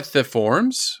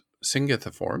Syngithiformes,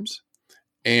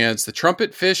 and it's the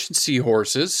trumpet fish and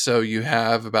seahorses. So you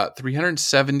have about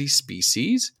 370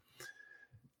 species.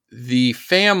 The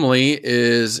family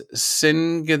is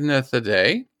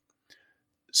Syngnathidae.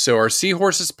 So our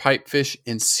seahorses, pipefish,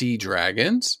 and sea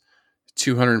dragons.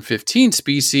 215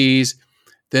 species.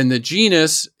 Then the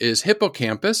genus is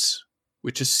Hippocampus,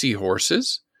 which is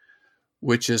seahorses,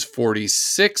 which is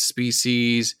 46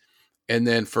 species. And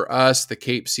then for us, the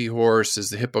Cape seahorse is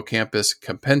the Hippocampus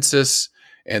campensis,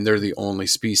 and they're the only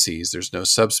species. There's no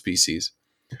subspecies.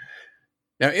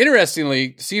 Now,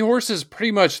 interestingly, seahorses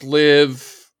pretty much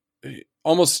live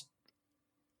almost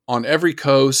on every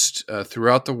coast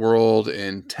throughout the world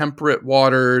in temperate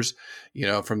waters,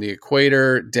 from the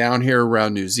equator down here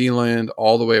around New Zealand,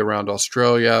 all the way around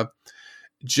Australia,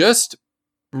 just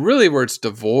really where it's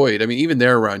devoid. I mean, even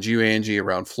there around you, Angie,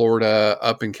 around Florida,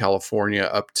 up in California,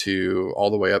 all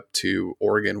the way up to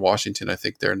Oregon, Washington, I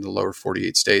think they're in the lower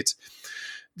 48 states.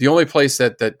 The only place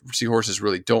that seahorses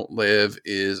really don't live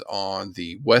is on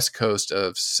the west coast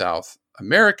of South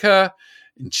America,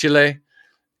 in Chile,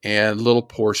 and a little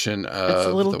portion of... It's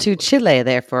a little too Chile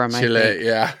there for them, Chile, I think.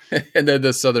 yeah. And then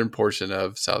the southern portion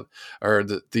of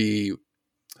the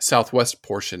southwest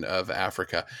portion of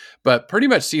Africa. But pretty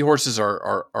much seahorses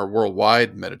are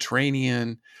worldwide,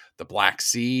 Mediterranean, the Black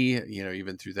Sea,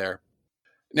 even through there.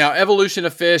 Now, evolution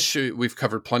of fish, we've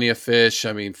covered plenty of fish.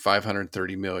 I mean,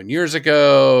 530 million years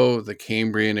ago, the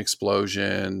Cambrian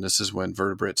explosion, this is when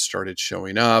vertebrates started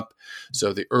showing up.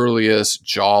 So the earliest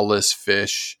jawless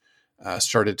fish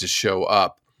started to show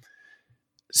up.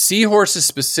 Seahorses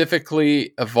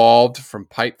specifically evolved from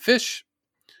pipefish.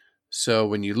 So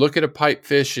when you look at a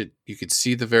pipefish, you could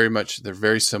see they're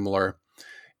very similar.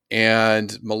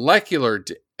 And molecular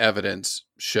evidence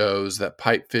shows that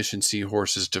pipefish and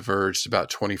seahorses diverged about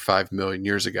 25 million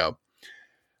years ago.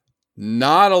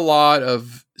 Not a lot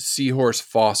of seahorse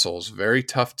fossils, very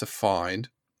tough to find.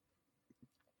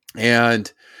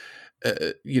 And,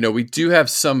 we do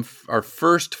have our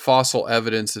first fossil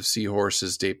evidence of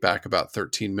seahorses date back about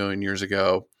 13 million years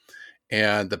ago.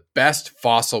 And the best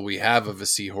fossil we have of a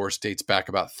seahorse dates back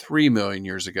about 3 million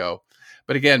years ago.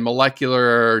 But again,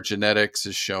 molecular genetics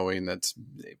is showing that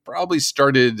they probably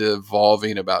started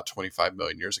evolving about 25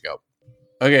 million years ago.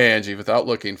 Okay, Angie, without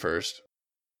looking first,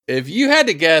 if you had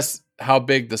to guess how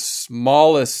big the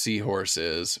smallest seahorse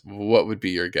is, what would be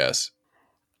your guess?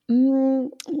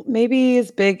 Maybe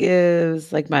as big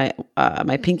as like my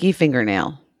pinky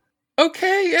fingernail.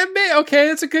 Okay, okay,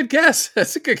 that's a good guess.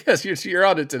 That's a good guess. You're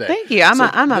on it today. Thank you. I'm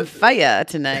on fire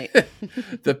tonight.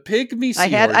 The pygmy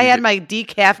seahorse. I had my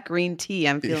decaf green tea.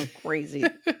 I'm feeling crazy.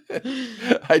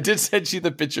 I did send you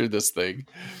the picture of this thing.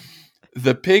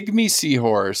 The pygmy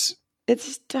seahorse.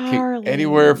 It's darling.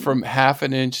 Anywhere from half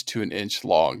an inch to an inch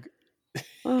long.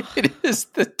 It is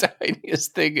the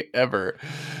tiniest thing ever.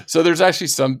 So there's actually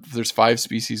there's 5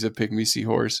 species of pygmy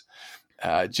seahorse.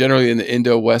 Generally in the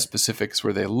Indo-West Pacific is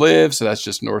where they live. So that's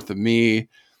just north of me.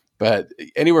 But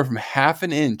anywhere from half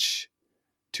an inch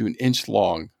to an inch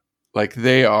long. Like,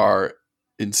 they are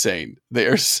insane. They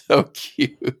are so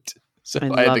cute. So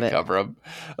I had to cover them.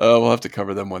 We'll have to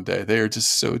cover them one day. They are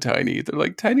just so tiny. They're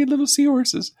like tiny little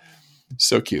seahorses.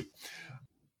 So cute.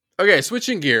 Okay,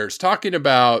 switching gears. Talking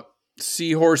about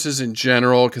seahorses in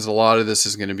general, because a lot of this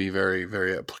is going to be very,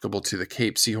 very applicable to the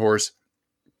Cape seahorse.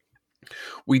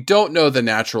 We don't know the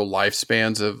natural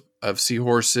lifespans of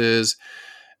seahorses.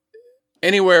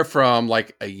 Anywhere from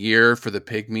like a year for the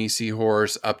pygmy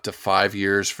seahorse up to 5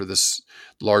 years for this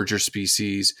larger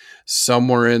species,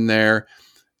 somewhere in there.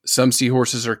 Some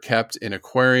seahorses are kept in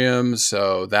aquariums,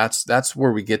 so that's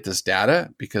where we get this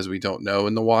data, because we don't know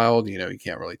in the wild. You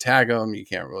can't really tag them, you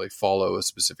can't really follow a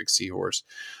specific seahorse.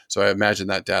 So I imagine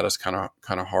that data is kind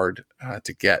of hard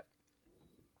to get.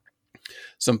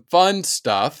 Some fun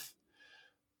stuff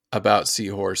about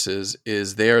seahorses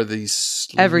is they are the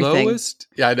slowest. Everything.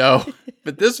 Yeah, I know.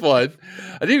 But this one,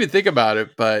 I didn't even think about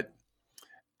it, but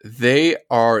they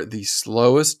are the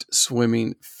slowest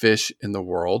swimming fish in the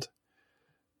world.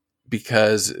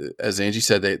 Because, as Angie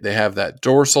said, they have that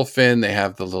dorsal fin, they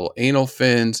have the little anal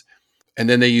fins, and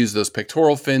then they use those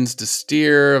pectoral fins to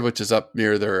steer, which is up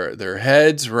near their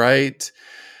heads, right?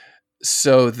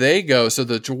 So the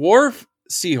dwarf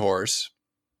seahorse,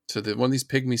 one of these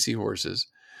pygmy seahorses,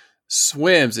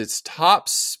 swims, its top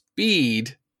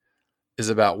speed is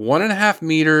about 1.5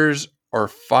 meters or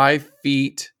 5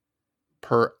 feet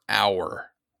per hour.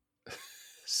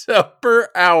 So per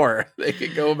hour, they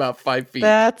can go about 5 feet.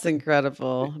 That's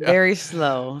incredible. Yeah. Very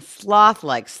slow.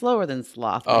 Sloth-like. Slower than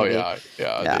sloth. Maybe. Oh,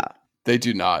 yeah. They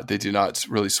do not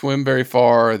really swim very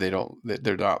far.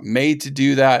 They're not made to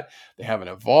do that. They haven't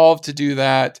evolved to do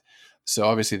that. So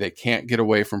obviously they can't get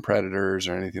away from predators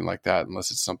or anything like that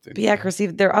unless it's something. But yeah, Chrissy,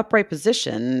 their upright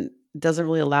position doesn't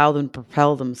really allow them to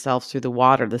propel themselves through the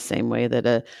water the same way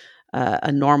that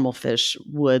a normal fish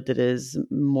would, that is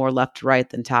more left to right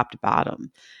than top to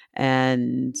bottom.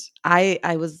 And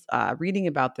I was reading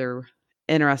about their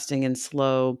interesting and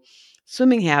slow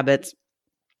swimming habits.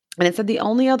 And it said the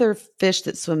only other fish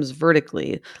that swims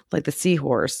vertically, like the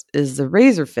seahorse, is the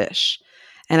razorfish.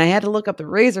 And I had to look up the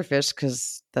razorfish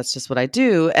because that's just what I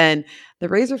do. And the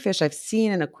razorfish I've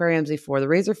seen in aquariums before. The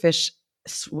razorfish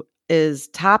is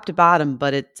top to bottom,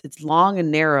 but it's long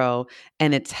and narrow,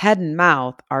 and its head and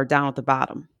mouth are down at the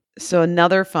bottom. So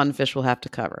another fun fish we'll have to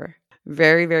cover.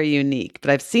 Very, very unique.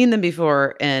 But I've seen them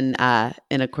before in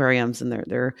aquariums, and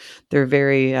they're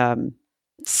very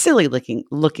silly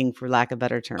looking for lack of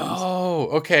better terms. Oh,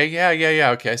 okay.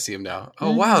 Yeah. Okay, I see him now.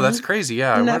 Oh, wow, that's crazy.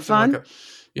 Yeah. Isn't that fun?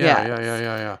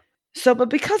 Yeah. So, but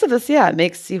because of this, it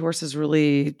makes seahorses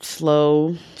really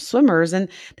slow swimmers, and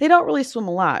they don't really swim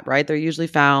a lot, right? They're usually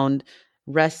found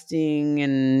resting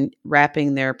and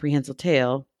wrapping their prehensile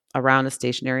tail around a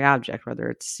stationary object, whether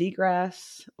it's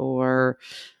seagrass or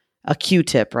a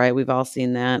Q-tip, right? We've all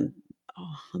seen that.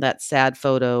 Oh, that sad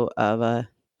photo of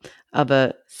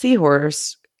a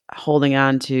seahorse holding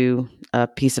on to a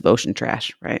piece of ocean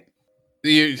trash, right?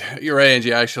 You're right,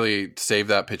 Angie. I actually saved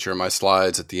that picture in my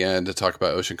slides at the end to talk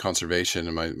about ocean conservation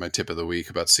and my tip of the week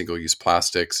about single-use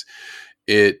plastics.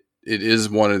 It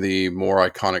is one of the more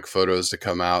iconic photos to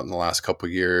come out in the last couple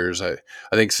of years. I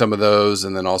think some of those,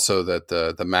 and then also that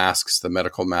the masks, the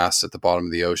medical masks at the bottom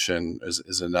of the ocean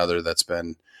is another that's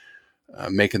been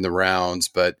making the rounds.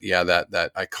 But yeah,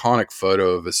 that iconic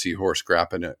photo of a seahorse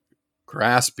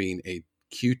grasping a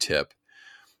Q-tip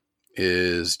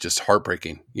is just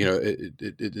heartbreaking.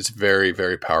 It's very,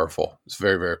 very powerful. It's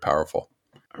very, very powerful.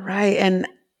 Right. And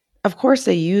of course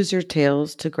they use their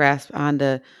tails to grasp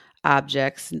onto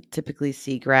objects, typically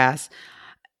seagrass.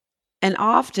 And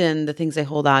often the things they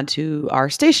hold on to are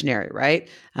stationary, right?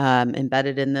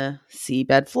 Embedded in the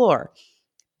seabed floor.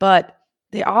 But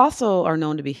they also are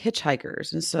known to be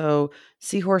hitchhikers. And so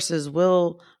seahorses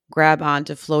will grab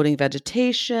onto floating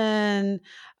vegetation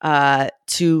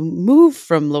to move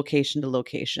from location to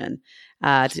location.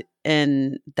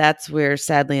 And that's where,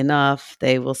 sadly enough,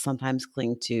 they will sometimes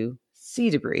cling to sea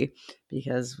debris,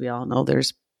 because we all know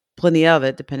there's plenty of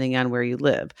it depending on where you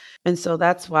live. And so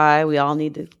that's why we all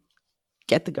need to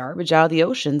get the garbage out of the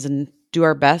oceans and do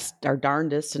our best, our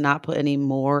darndest, to not put any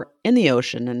more in the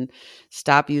ocean, and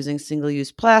stop using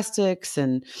single-use plastics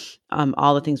and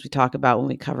all the things we talk about when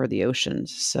we cover the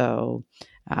oceans. So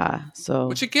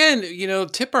which again,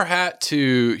 tip our hat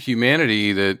to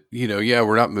humanity that,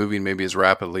 we're not moving maybe as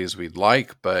rapidly as we'd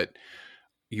like, but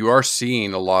you are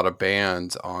seeing a lot of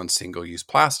bans on single-use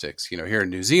plastics. Here in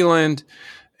New Zealand,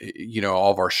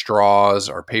 all of our straws,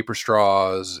 our paper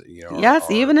straws,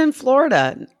 Yes, even in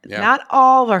Florida, not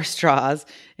all of our straws,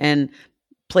 and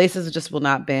places just will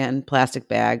not ban plastic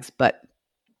bags, but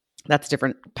that's a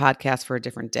different podcast for a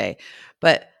different day.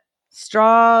 But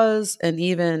straws and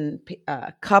even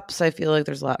cups, I feel like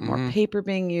there's a lot more paper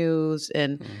being used,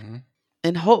 and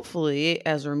hopefully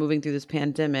as we're moving through this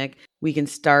pandemic, we can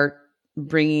start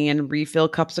bringing in refill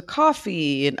cups of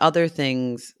coffee and other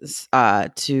things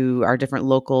to our different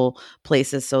local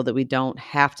places, so that we don't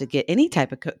have to get any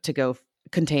type of to-go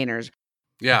containers.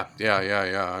 Yeah.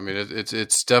 I mean,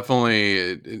 it's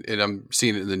definitely, and I'm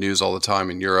seeing it in the news all the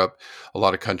time in Europe. A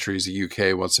lot of countries, the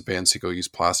UK wants to ban single-use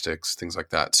plastics, things like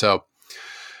that. So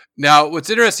now what's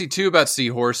interesting too about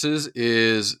seahorses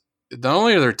is not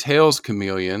only are their tails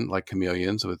chameleon, like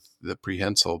chameleons with the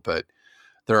prehensile, but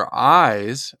their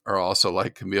eyes are also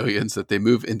like chameleons, that they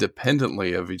move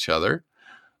independently of each other.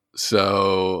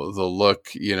 So they'll look,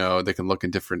 they can look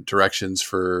in different directions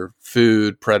for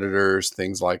food, predators,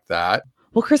 things like that.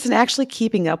 Well, Kristen, actually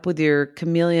keeping up with your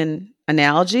chameleon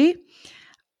analogy,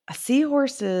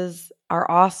 seahorses are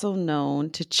also known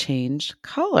to change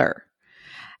color,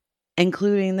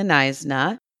 including the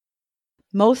Naisna.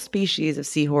 Most species of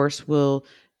seahorse will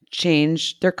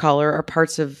change their color or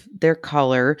parts of their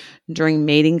color during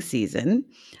mating season,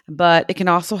 but it can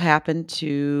also happen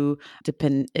to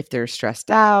depend if they're stressed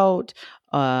out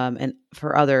and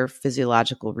for other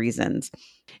physiological reasons.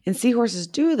 And seahorses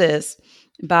do this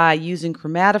by using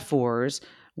chromatophores,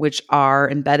 which are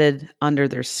embedded under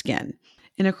their skin.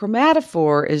 And a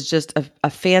chromatophore is just a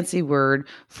fancy word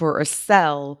for a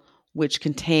cell which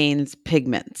contains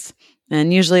pigments,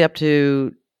 and usually up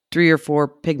to 3 or 4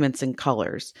 pigments and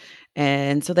colors.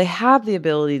 And so they have the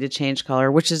ability to change color,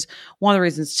 which is one of the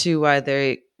reasons too why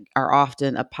they are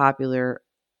often a popular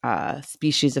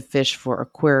species of fish for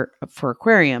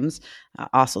aquariums.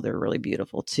 Also, they're really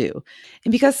beautiful too.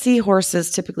 And because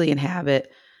seahorses typically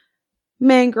inhabit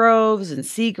mangroves and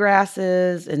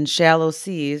seagrasses and shallow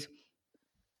seas,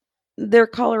 their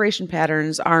coloration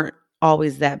patterns aren't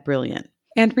always that brilliant.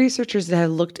 And researchers that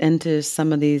have looked into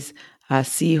some of these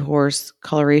seahorse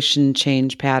coloration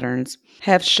change patterns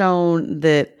have shown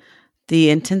that the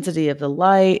intensity of the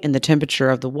light and the temperature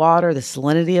of the water, the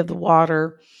salinity of the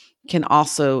water, can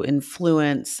also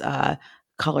influence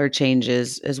color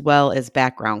changes as well as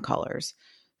background colors.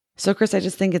 So, Chris, I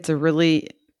just think it's a really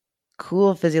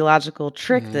cool physiological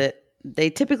trick that they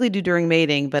typically do during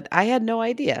mating, but I had no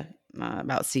idea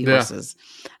about seahorses.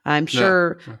 I'm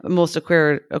sure most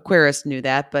aquarists knew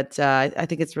that, but I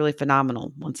think it's really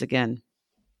phenomenal once again.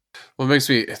 Well, it makes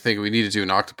me think we need to do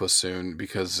an octopus soon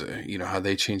because, how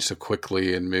they change so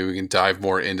quickly, and maybe we can dive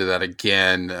more into that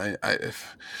again.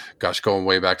 Going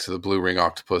way back to the blue ring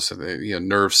octopus,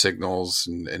 nerve signals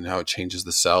and how it changes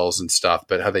the cells and stuff,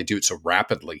 but how they do it so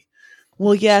rapidly.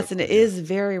 Well, yes, and it is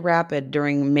very rapid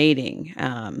during mating.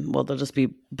 There'll just be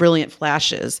brilliant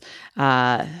flashes.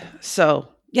 So,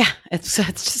 yeah, it's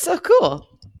just so cool.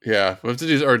 Yeah, we have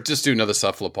to do another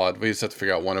cephalopod. We just have to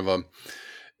figure out one of them.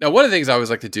 Now, one of the things I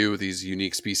always like to do with these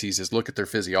unique species is look at their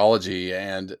physiology,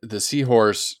 and the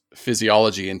seahorse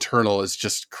physiology internal is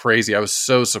just crazy. I was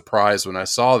so surprised when I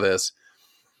saw this.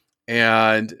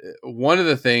 And one of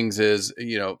the things is,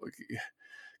 because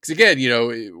again,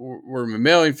 we're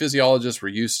mammalian physiologists. We're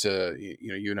used to,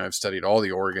 you and I have studied all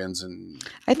the organs, and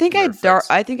I think I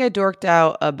dorked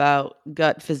out about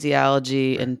gut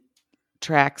physiology and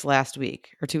tracks last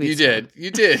week or 2 weeks ago. You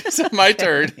did. So my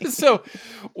turn. So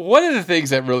one of the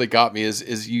things that really got me is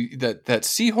that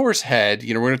seahorse head,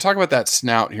 we're going to talk about that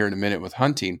snout here in a minute with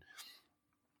hunting,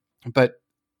 but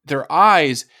their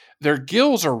eyes, their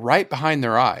gills are right behind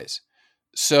their eyes.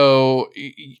 So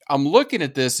I'm looking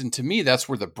at this, and to me, that's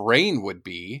where the brain would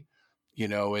be,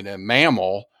 in a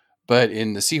mammal, but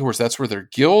in the seahorse, that's where their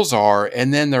gills are.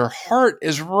 And then their heart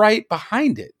is right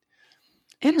behind it.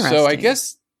 Interesting. So I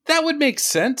guess that would make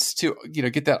sense to,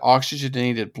 get that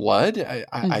oxygenated blood.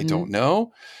 I don't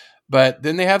know. But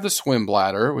then they have the swim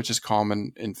bladder, which is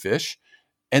common in fish.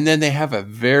 And then they have a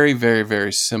very, very,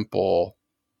 very simple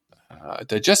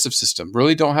digestive system.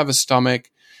 Really don't have a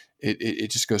stomach. It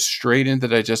just goes straight into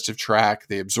the digestive tract.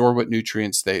 They absorb what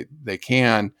nutrients they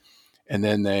can, and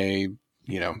then they,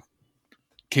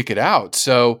 kick it out.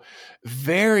 So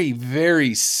very,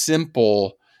 very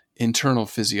simple internal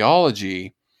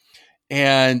physiology.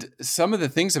 And some of the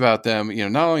things about them,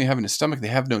 not only having a stomach, they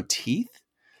have no teeth.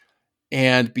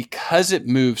 And because it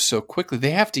moves so quickly,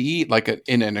 they have to eat,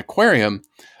 in an aquarium,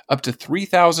 up to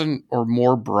 3,000 or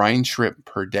more brine shrimp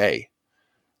per day,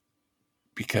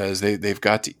 because they've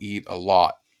got to eat a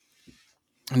lot.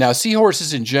 Now,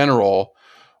 seahorses in general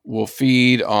will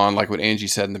feed on, like what Angie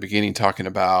said in the beginning, talking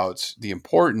about the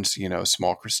importance,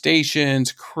 small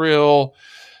crustaceans, krill,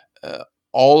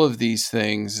 all of these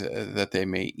things that they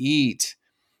may eat.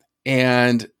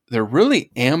 And they're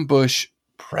really ambush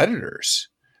predators.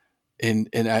 And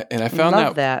I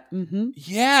found that. Mm-hmm.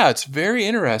 Yeah, it's very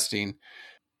interesting.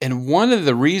 And one of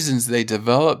the reasons they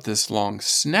developed this long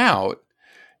snout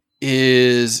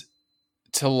is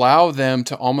to allow them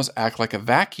to almost act like a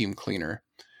vacuum cleaner.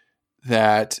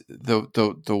 That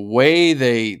the way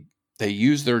they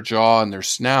use their jaw and their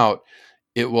snout,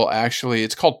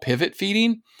 it's called pivot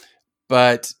feeding,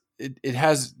 but they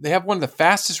have one of the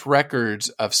fastest records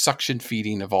of suction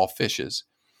feeding of all fishes.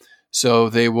 So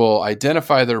they will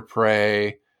identify their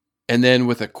prey, and then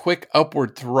with a quick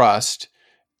upward thrust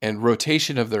and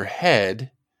rotation of their head,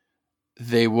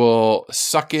 they will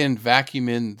suck in, vacuum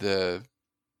in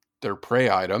their prey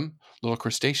item, little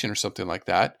crustacean or something like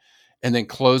that, and then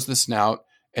close the snout,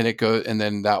 and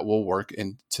then that will work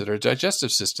into their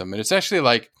digestive system. And it's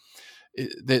actually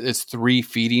it's 3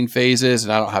 feeding phases,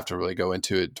 and I don't have to really go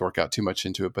into it, dork out too much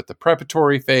into it, but the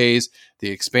preparatory phase,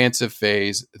 the expansive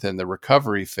phase, then the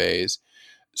recovery phase.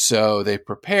 So they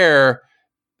prepare,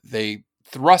 they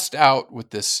thrust out with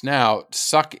the snout,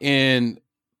 suck in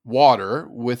water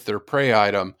with their prey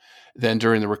item. Then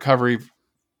during the recovery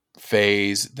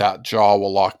phase, that jaw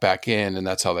will lock back in, and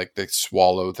that's how they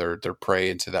swallow their prey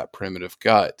into that primitive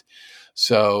gut.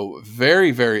 So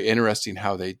very, very interesting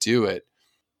how they do it.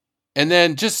 And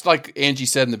then, just like Angie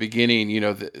said in the beginning,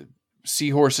 the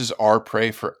seahorses are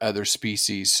prey for other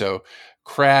species. So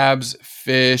crabs,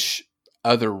 fish,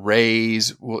 other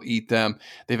rays will eat them.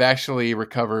 They've actually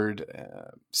recovered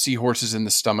seahorses in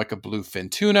the stomach of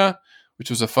bluefin tuna, which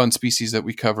was a fun species that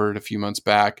we covered a few months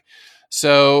back.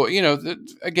 So,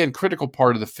 again, critical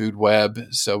part of the food web.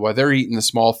 So while they're eating the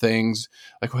small things,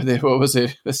 like what was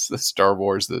it? It's the Star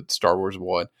Wars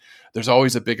 1. There's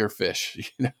always a bigger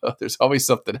fish. There's always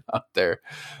something out there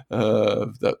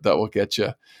that will get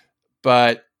you.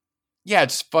 But yeah,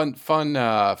 it's fun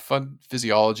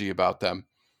physiology about them.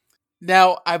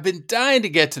 Now, I've been dying to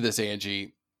get to this,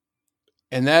 Angie,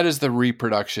 and that is the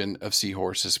reproduction of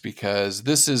seahorses, because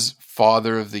this is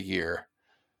Father of the Year.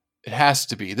 It has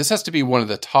to be. This has to be one of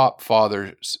the top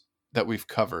fathers that we've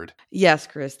covered. Yes,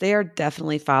 Chris, they are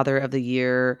definitely Father of the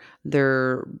Year.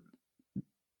 They're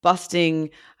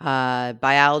busting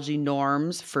biology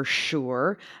norms for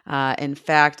sure. In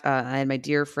fact, I had my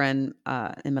dear friend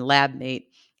and my lab mate,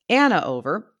 Anna,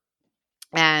 over,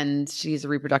 and she's a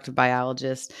reproductive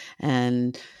biologist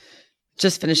and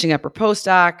just finishing up her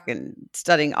postdoc and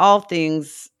studying all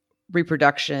things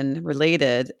reproduction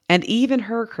related. And even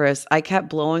her, Chris, I kept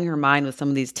blowing her mind with some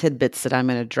of these tidbits that I'm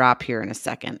going to drop here in a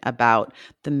second about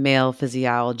the male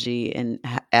physiology and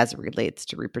as it relates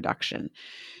to reproduction.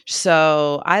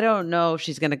 So I don't know if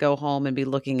she's going to go home and be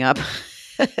looking up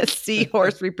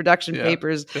seahorse reproduction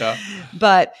papers,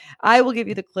 but I will give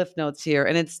you the cliff notes here.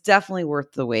 And it's definitely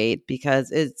worth the wait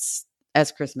because it's,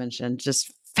 as Chris mentioned,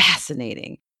 just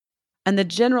fascinating. And the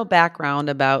general background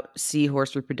about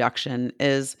seahorse reproduction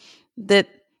is that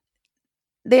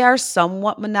they are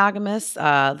somewhat monogamous.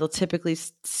 They'll typically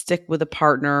stick with a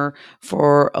partner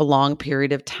for a long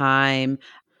period of time.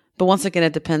 But once again,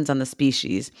 it depends on the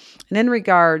species. And in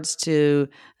regards to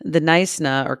the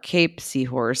Neisner or Cape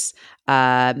seahorse,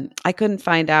 I couldn't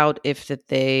find out if that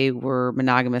they were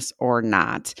monogamous or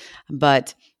not.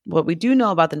 But what we do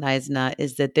know about the Neisner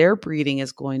is that their breeding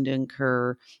is going to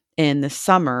occur in the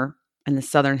summer in the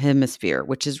Southern Hemisphere,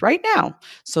 which is right now.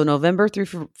 So November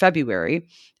through February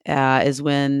is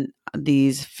when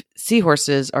these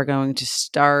seahorses are going to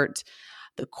start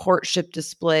the courtship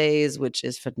displays, which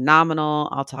is phenomenal.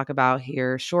 I'll talk about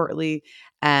here shortly.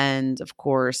 And of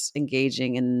course,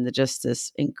 engaging in just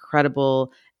this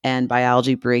incredible and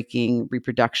biology breaking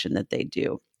reproduction that they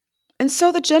do. And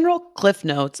so the general cliff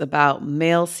notes about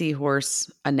male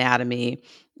seahorse anatomy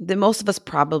that most of us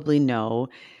probably know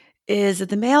is that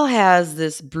the male has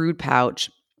this brood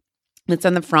pouch that's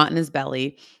on the front in his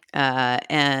belly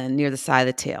and near the side of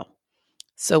the tail.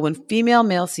 So when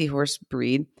male seahorse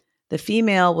breed, the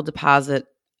female will deposit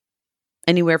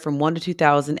anywhere from 1,000 to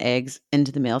 2,000 eggs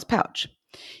into the male's pouch.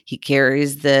 He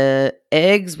carries the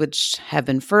eggs, which have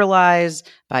been fertilized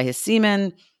by his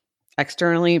semen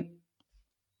externally,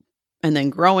 and then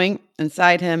growing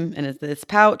inside him in this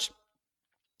pouch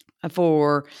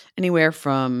for anywhere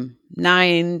from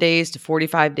 9 days to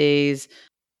 45 days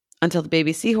until the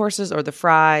baby seahorses or the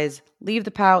fries leave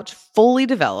the pouch fully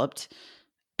developed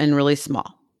and really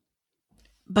small.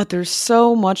 But there's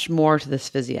so much more to this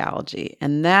physiology,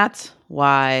 and that's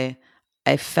why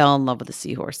I fell in love with the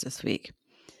seahorse this week.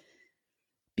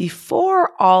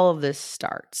 Before all of this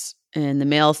starts, and the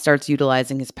male starts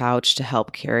utilizing his pouch to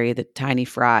help carry the tiny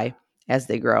fry as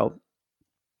they grow,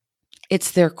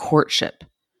 it's their courtship.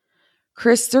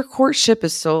 Chris, their courtship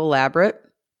is so elaborate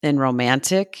and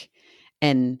romantic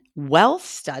and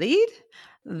well-studied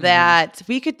that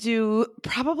we could do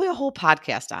probably a whole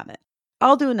podcast on it.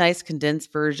 I'll do a nice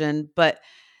condensed version, but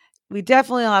we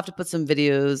definitely will have to put some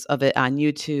videos of it on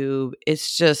YouTube.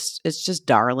 It's just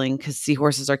darling because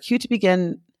seahorses are cute to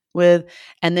begin with.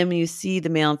 And then when you see the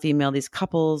male and female, these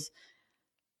couples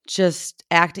just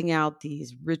acting out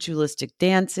these ritualistic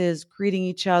dances, greeting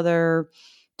each other,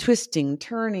 twisting,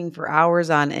 turning for hours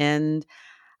on end,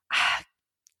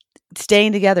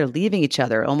 staying together, leaving each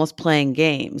other, almost playing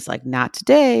games like not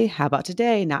today, how about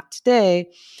today, not today.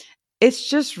 It's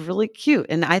just really cute.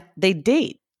 And they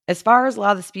date. As far as a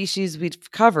lot of the species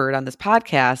we've covered on this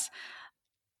podcast,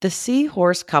 the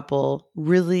seahorse couple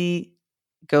really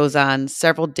goes on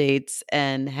several dates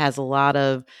and has a lot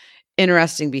of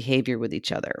interesting behavior with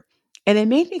each other. And it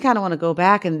made me kind of want to go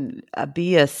back and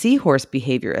be a seahorse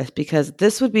behaviorist because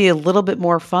this would be a little bit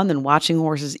more fun than watching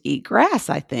horses eat grass,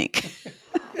 I think.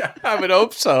 I would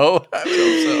hope so.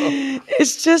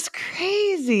 It's just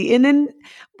crazy. And then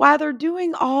while they're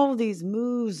doing all these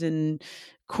moves and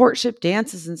courtship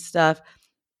dances and stuff,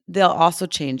 they'll also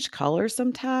change colors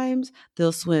sometimes.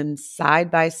 They'll swim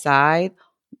side by side,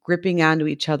 gripping onto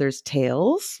each other's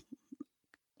tails,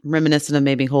 reminiscent of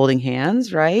maybe holding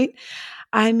hands, right?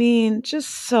 I mean, just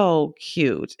so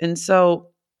cute. And so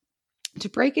to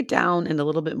break it down in a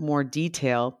little bit more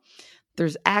detail,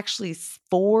 there's actually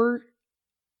 4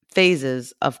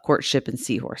 phases of courtship in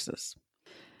seahorses.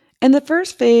 And the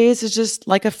first phase is just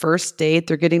like a first date.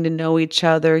 They're getting to know each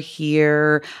other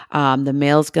here. The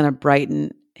male's going to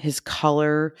brighten his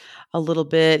color a little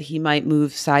bit. He might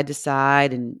move side to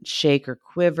side and shake or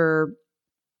quiver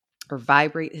or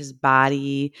vibrate his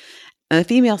body. And the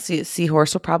female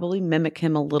seahorse will probably mimic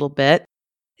him a little bit.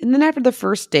 And then after the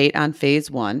first date on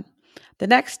phase 1, the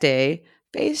next day,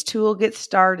 phase 2 will get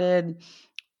started.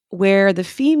 where the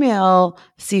female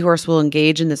seahorse will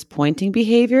engage in this pointing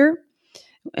behavior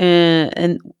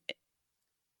and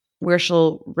where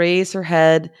she'll raise her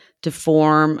head to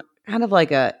form kind of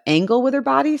like a angle with her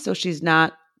body. So she's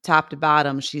not top to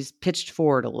bottom. She's pitched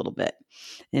forward a little bit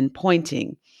and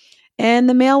pointing. And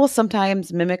the male will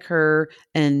sometimes mimic her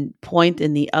and point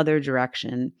in the other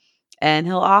direction. And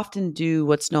he'll often do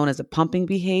what's known as a pumping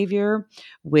behavior,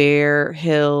 where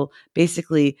he'll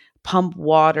basically pump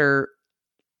water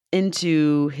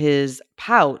into his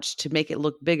pouch to make it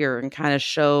look bigger and kind of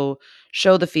show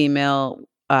the female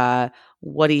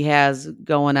what he has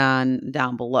going on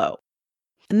down below.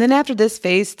 And then after this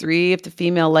phase 3, if the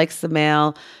female likes the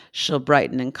male, she'll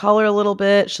brighten in color a little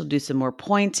bit. She'll do some more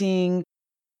pointing.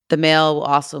 The male will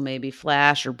also maybe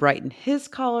flash or brighten his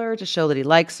color to show that he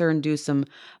likes her and do some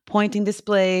pointing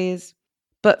displays.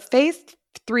 But phase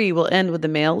 3 will end with the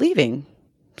male leaving.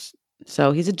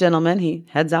 So he's a gentleman. He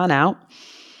heads on out.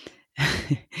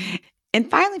 And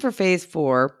finally, for phase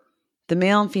 4, the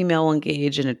male and female will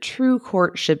engage in a true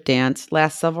courtship dance,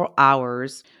 last several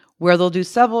hours, where they'll do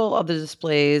several of the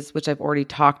displays, which I've already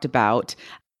talked about.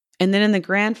 And then in the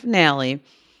grand finale,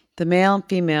 the male and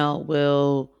female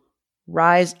will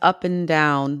rise up and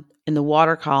down in the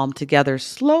water column together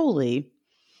slowly,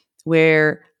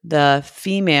 where the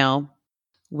female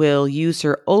will use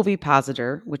her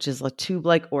ovipositor, which is a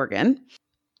tube-like organ,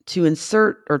 to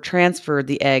insert or transfer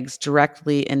the eggs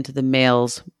directly into the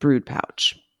male's brood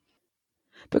pouch.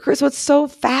 But Chris, what's so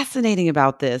fascinating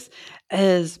about this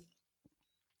is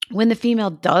when the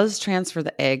female does transfer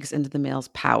the eggs into the male's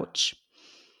pouch,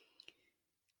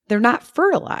 they're not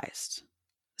fertilized.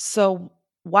 So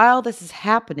while this is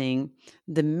happening,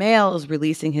 the male is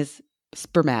releasing his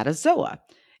spermatozoa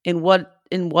in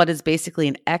what is basically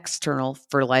an external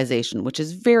fertilization, which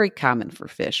is very common for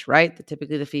fish, right?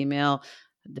 Typically the female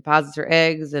deposits her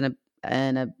eggs in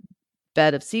a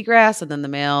bed of seagrass, and then the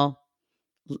male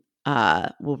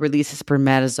will release his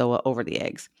spermatozoa over the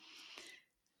eggs.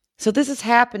 So this is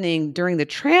happening during the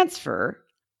transfer,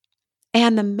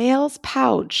 and the male's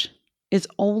pouch is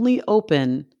only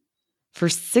open for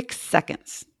 6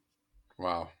 seconds.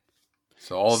 Wow.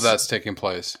 So all of that's taking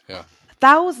place. Yeah.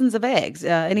 Thousands of eggs,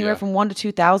 anywhere from 1 to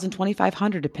 2,000,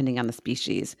 2,500, depending on the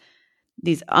species.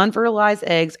 These unfertilized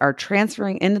eggs are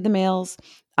transferring into the male's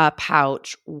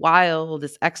pouch while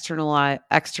this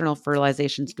external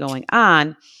fertilization is going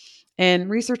on. And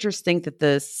researchers think that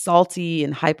the salty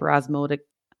and hyperosmotic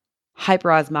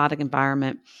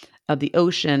environment of the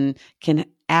ocean can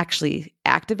actually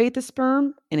activate the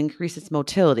sperm and increase its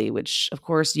motility, which, of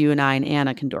course, you and I and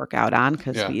Anna can dork out on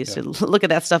because we used to look at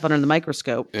that stuff under the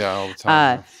microscope. Yeah, all the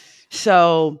time.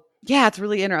 So, it's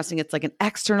really interesting. It's like an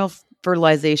external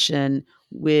fertilization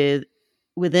within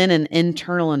an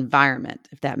internal environment,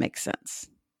 if that makes sense.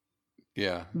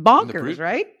 Yeah. Bonkers,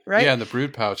 right? Yeah, in the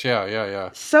brood pouch. Yeah.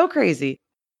 So crazy.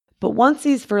 But once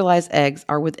these fertilized eggs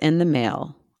are within the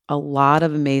male, a lot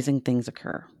of amazing things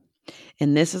occur.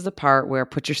 And this is the part where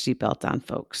put your seatbelt on,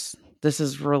 folks.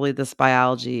 This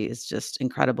biology is just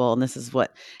incredible. And this is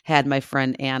what had my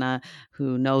friend Anna,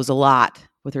 who knows a lot,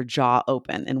 with her jaw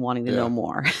open and wanting to know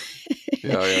more.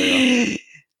 Yeah.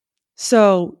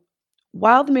 So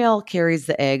while the male carries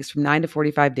the eggs from 9 to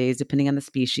 45 days, depending on the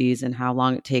species and how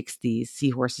long it takes these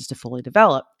seahorses to fully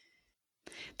develop,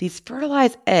 these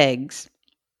fertilized eggs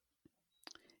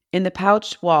in the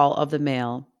pouch wall of the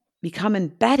male become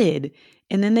embedded,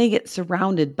 and then they get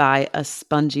surrounded by a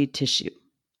spongy tissue.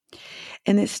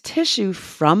 And this tissue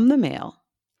from the male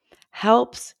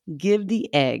helps give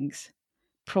the eggs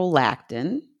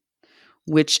prolactin,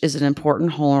 which is an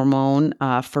important hormone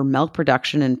for milk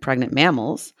production in pregnant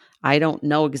mammals. I don't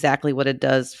know exactly what it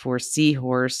does for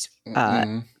seahorse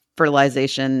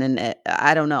fertilization, and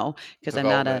I don't know because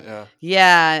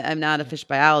I'm not a fish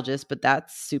biologist, but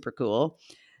that's super cool.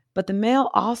 But the male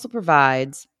also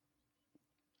provides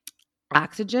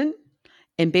oxygen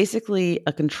and basically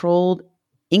a controlled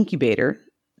incubator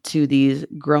to these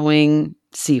growing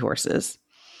seahorses.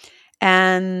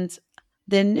 And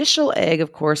the initial egg,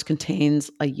 of course,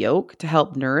 contains a yolk to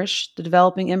help nourish the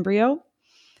developing embryo.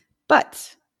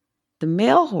 But the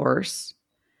male horse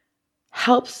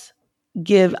helps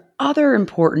give other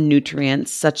important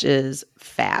nutrients such as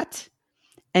fat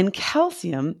and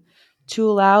calcium to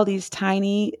allow these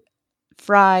tiny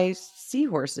fry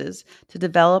seahorses to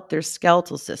develop their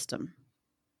skeletal system.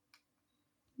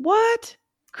 What?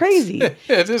 Crazy.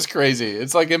 It is crazy.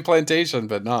 It's like implantation,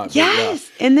 but not. Yes.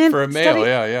 But and then for a male,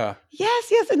 yeah.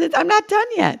 Yes. And I'm not done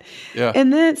yet. Yeah.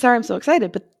 And then, sorry, I'm so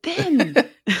excited. But then,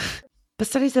 but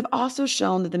studies have also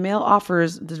shown that the male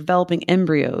offers the developing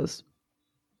embryos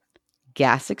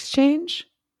gas exchange,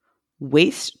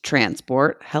 waste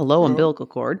transport, hello umbilical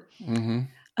cord,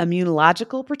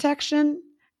 immunological protection,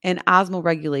 and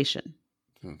osmoregulation.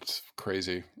 It's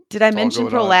crazy. Did I mention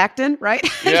prolactin, right?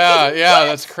 Yeah,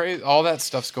 that's crazy. All that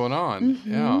stuff's going on.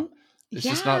 Yeah. It's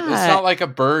just not, it's not like a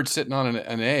bird sitting on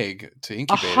an egg to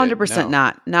incubate 100%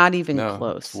 not even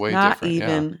close. It's way not different.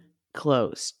 even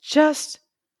close. Just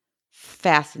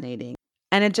fascinating.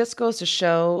 And it just goes to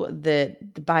show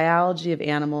that the biology of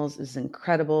animals is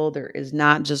incredible. There is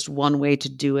not just one way to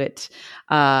do it.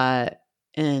 And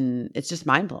it's just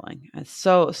mind-blowing. It's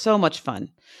so much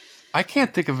fun. I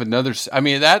can't think of another.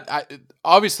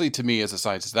 Obviously, to me as a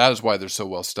scientist, that is why they're so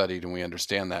well studied, and we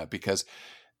understand that, because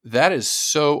that is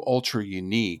so ultra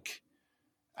unique.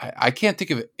 I can't think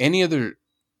of any other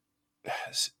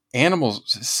animal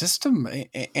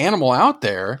out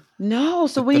there. No,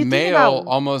 so when the you male think about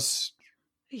almost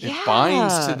it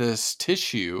binds to this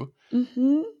tissue.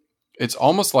 Mm-hmm. It's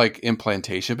almost like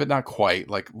implantation, but not quite.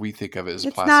 Like we think of it as.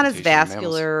 It's not as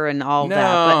vascular and all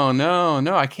that.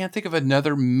 No. I can't think of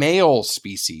another male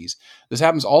species. This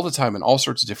happens all the time in all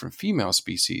sorts of different female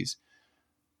species.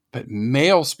 But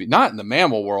not in the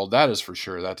mammal world, that is for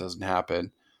sure. That doesn't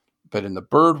happen. But in the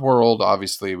bird world,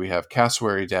 obviously, we have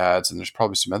cassowary dads, and there's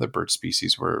probably some other bird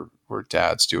species where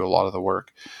dads do a lot of the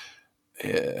work.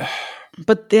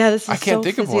 But yeah, this is I can't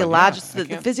think physiological. Of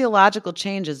one. The physiological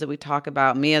changes that we talk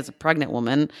about, me as a pregnant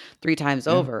woman 3 times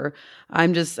over,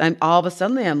 I'm all of a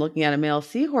sudden I'm looking at a male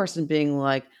seahorse and being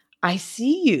like, I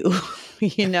see you,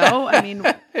 I mean,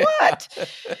 what?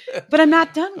 But I'm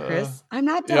not done, Chris. I'm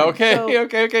not done.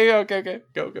 Okay.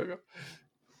 Go.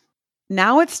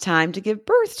 Now it's time to give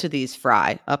birth to these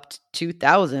fry, up to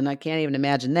 2,000. I can't even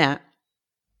imagine that.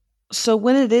 So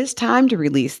when it is time to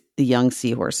release the young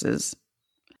seahorses,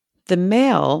 the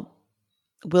male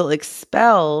will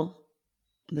expel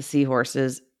the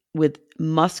seahorses with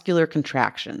muscular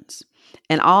contractions.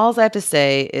 And all I have to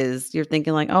say is you're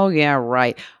thinking like, oh yeah,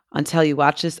 right, until you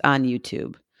watch this on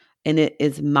YouTube. And it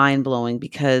is mind-blowing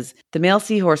because the male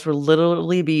seahorse will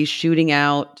literally be shooting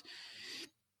out,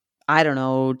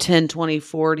 10, 20,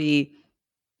 40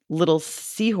 little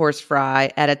seahorse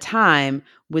fry at a time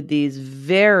with these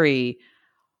very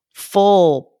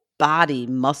full body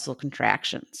muscle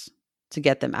contractions to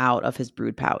get them out of his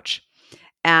brood pouch.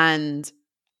 And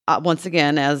once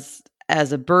again, as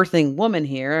a birthing woman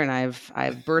here, and I've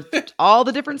birthed all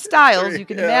the different styles you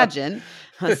can imagine,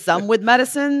 some with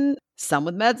medicine, some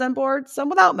with meds on board, some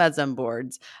without meds on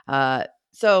boards.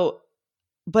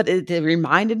 But it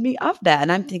reminded me of that.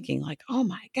 And I'm thinking like, oh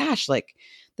my gosh, like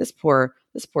this poor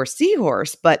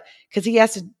seahorse, but because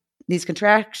these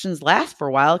contractions last for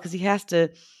a while because he has to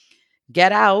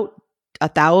get out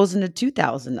 1,000 to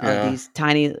 2,000 of these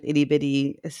tiny itty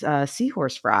bitty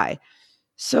seahorse fry.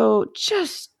 So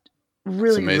just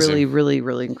really, really, really,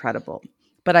 really incredible.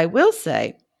 But I will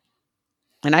say,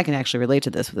 and I can actually relate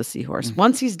to this with a seahorse.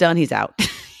 Once he's done, he's out.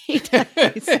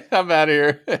 I'm out of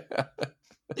here.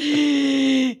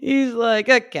 He's like,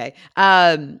 okay.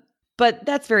 But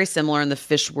that's very similar in the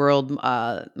fish world.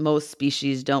 Most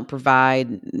species don't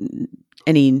provide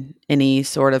any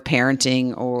sort of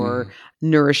parenting or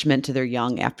nourishment to their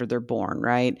young after they're born,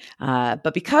 right?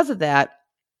 But because of that,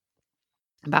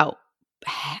 about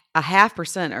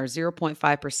 0.5% or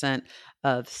 0.5%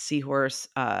 of seahorse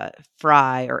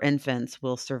fry or infants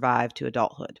will survive to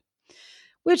adulthood,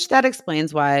 which that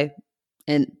explains why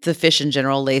the fish in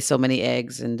general lay so many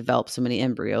eggs and develop so many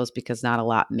embryos because not a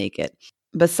lot make it.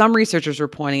 But some researchers were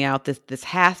pointing out that this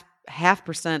half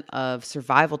percent of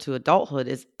survival to adulthood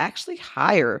is actually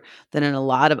higher than in a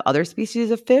lot of other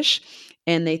species of fish.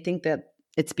 And they think that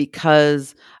it's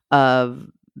because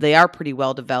they are pretty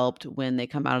well developed when they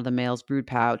come out of the male's brood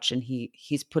pouch, and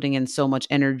he's putting in so much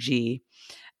energy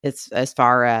as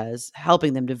far as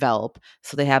helping them develop.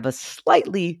 So they have a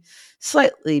slightly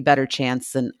better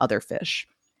chance than other fish.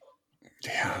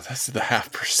 Yeah, that's the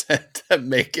 0.5% that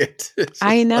make it.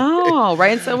 I know,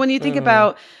 right? And so when you think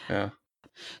about the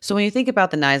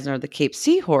Neisner or the Cape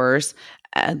Seahorse,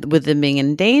 with them being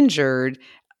endangered,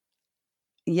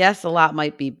 yes, a lot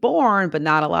might be born, but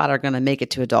not a lot are going to make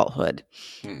it to adulthood.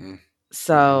 Mm-hmm.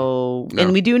 So,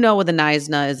 and we do know with the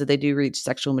Neisner is that they do reach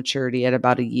sexual maturity at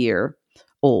about a year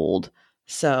old.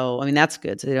 So, I mean, that's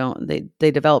good. So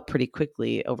they develop pretty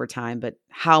quickly over time, but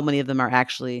how many of them are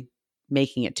actually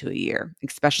making it to a year,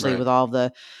 especially with all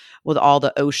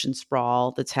the ocean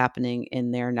sprawl that's happening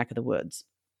in their neck of the woods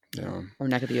or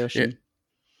neck of the ocean.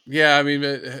 Yeah, I mean,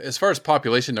 as far as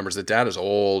population numbers, the data's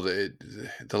old.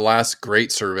 The last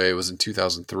great survey was in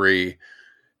 2003,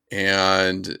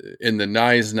 and in the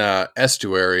Neisner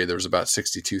estuary, there was about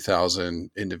 62,000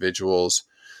 individuals,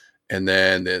 and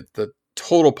then the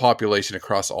total population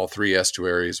across all three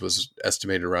estuaries was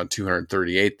estimated around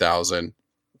 238,000.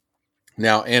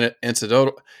 Now,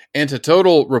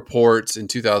 Antitotal reports in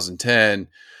 2010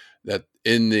 that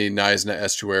in the Neisner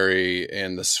estuary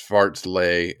and the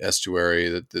Svartlej estuary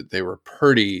that they were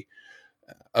pretty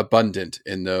abundant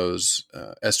in those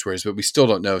estuaries, but we still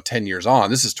don't know 10 years on.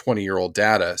 This is 20-year-old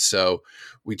data, so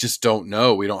we just don't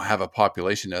know. We don't have a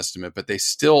population estimate, but they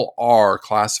still are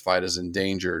classified as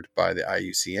endangered by the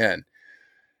IUCN.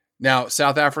 Now,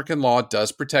 South African law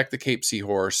does protect the Cape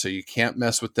seahorse, so you can't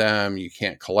mess with them. You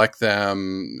can't collect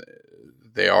them.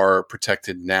 They are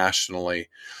protected nationally.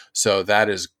 So that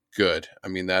is good. I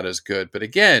mean, that is good. But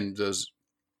again,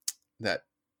 that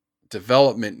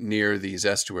development near these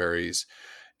estuaries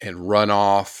and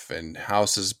runoff and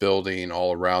houses building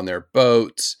all around their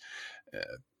boats,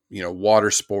 water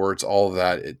sports, all of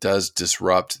that, it does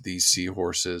disrupt these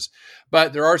seahorses.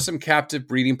 But there are some captive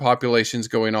breeding populations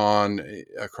going on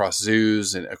across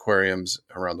zoos and aquariums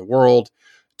around the world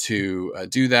to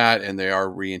do that, and they are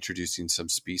reintroducing some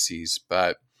species.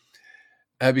 But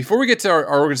before we get to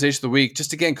our organization of the week,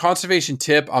 just again, conservation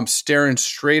tip, I'm staring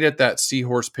straight at that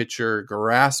seahorse picture,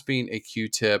 grasping a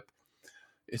Q-tip.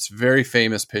 It's a very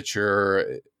famous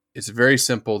picture. It's very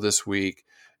simple this week.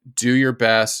 Do your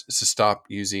best to stop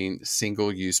using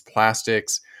single-use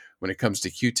plastics. When it comes to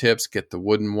Q-tips, get the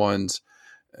wooden ones.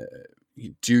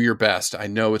 Do your best. I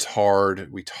know it's hard.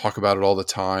 We talk about it all the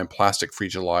time. Plastic-free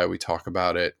July, we talk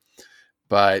about it.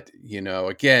 But,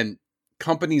 again,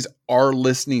 companies are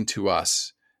listening to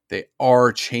us. They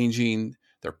are changing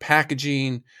their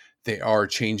packaging. They are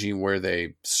changing where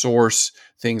they source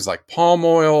things like palm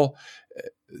oil.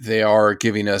 They are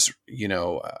giving us,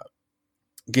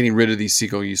 getting rid of these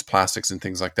single-use plastics and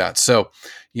things like that. So,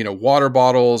 water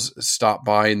bottles, stop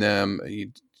buying them.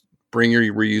 You bring your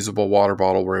reusable water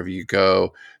bottle wherever you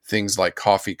go. Things like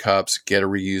coffee cups, get a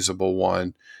reusable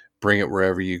one. Bring it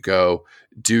wherever you go.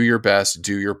 Do your best,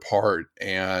 do your part,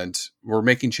 and we're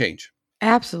making change.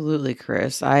 Absolutely,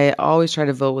 Chris. I always try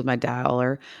to vote with my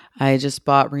dollar. I just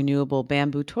bought renewable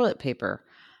bamboo toilet paper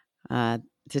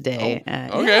today.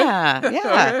 Okay. Yeah.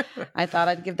 Okay. I thought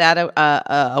I'd give that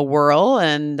a whirl,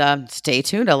 and stay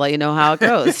tuned. I'll let you know how it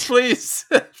goes. Please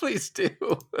do.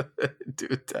 Do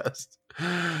a test.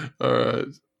 All right.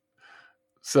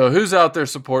 So who's out there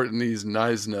supporting these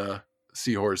Neisner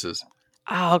seahorses?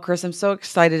 Oh, Chris, I'm so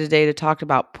excited today to talk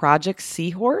about Project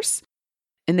Seahorse,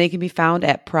 and they can be found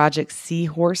at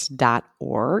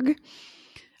projectseahorse.org.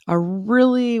 A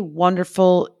really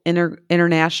wonderful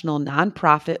international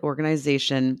nonprofit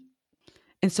organization.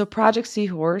 And so Project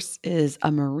Seahorse is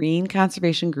a marine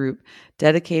conservation group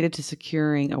dedicated to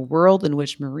securing a world in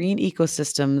which marine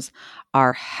ecosystems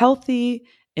are healthy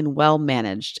and well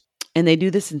managed. And they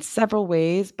do this in several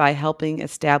ways by helping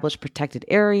establish protected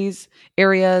areas,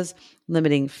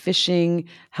 limiting fishing,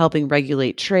 helping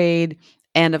regulate trade,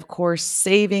 and of course,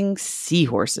 saving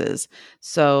seahorses.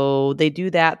 So they do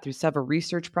that through several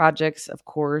research projects, of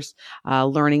course,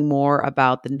 learning more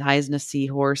about the Neisner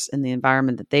seahorse and the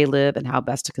environment that they live and how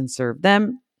best to conserve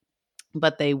them.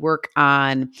 But they work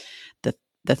on the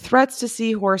threats to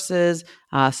seahorses,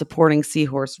 supporting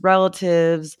seahorse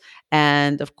relatives,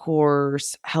 and of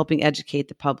course, helping educate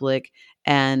the public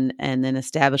and then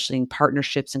establishing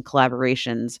partnerships and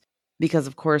collaborations. Because,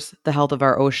 of course, the health of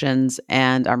our oceans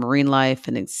and our marine life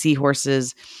and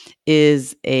seahorses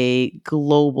is a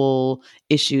global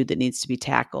issue that needs to be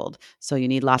tackled. So you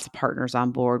need lots of partners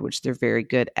on board, which they're very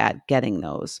good at getting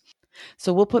those.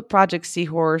 So we'll put Project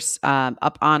Seahorse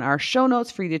up on our show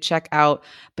notes for you to check out,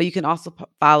 but you can also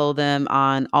follow them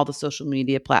on all the social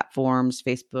media platforms,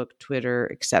 Facebook, Twitter,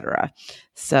 etc.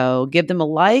 So give them a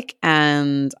like,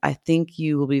 and I think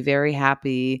you will be very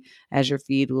happy as your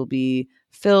feed will be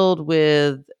filled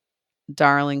with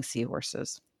darling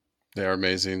seahorses. They're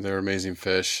amazing. They're amazing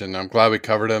fish, and I'm glad we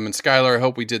covered them. And Skylar, I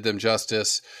hope we did them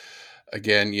justice.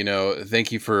 Again,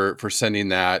 thank you for sending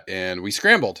that. And we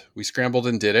scrambled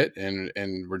and did it.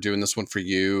 And we're doing this one for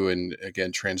you. And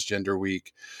again, Transgender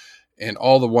Week and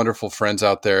all the wonderful friends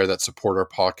out there that support our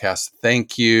podcast.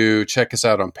 Thank you. Check us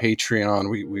out on Patreon.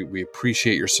 We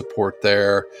appreciate your support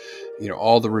there.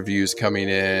 All the reviews coming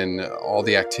in, all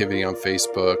the activity on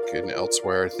Facebook and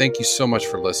elsewhere. Thank you so much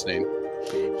for listening.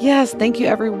 Yes, thank you,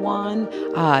 everyone.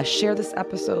 Share this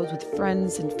episode with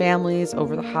friends and families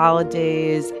over the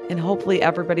holidays, and hopefully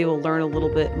everybody will learn a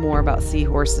little bit more about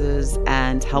seahorses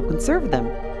and help conserve them.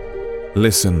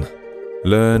 Listen,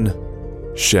 learn,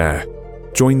 share.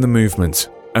 Join the movement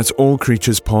at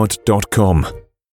allcreaturespod.com.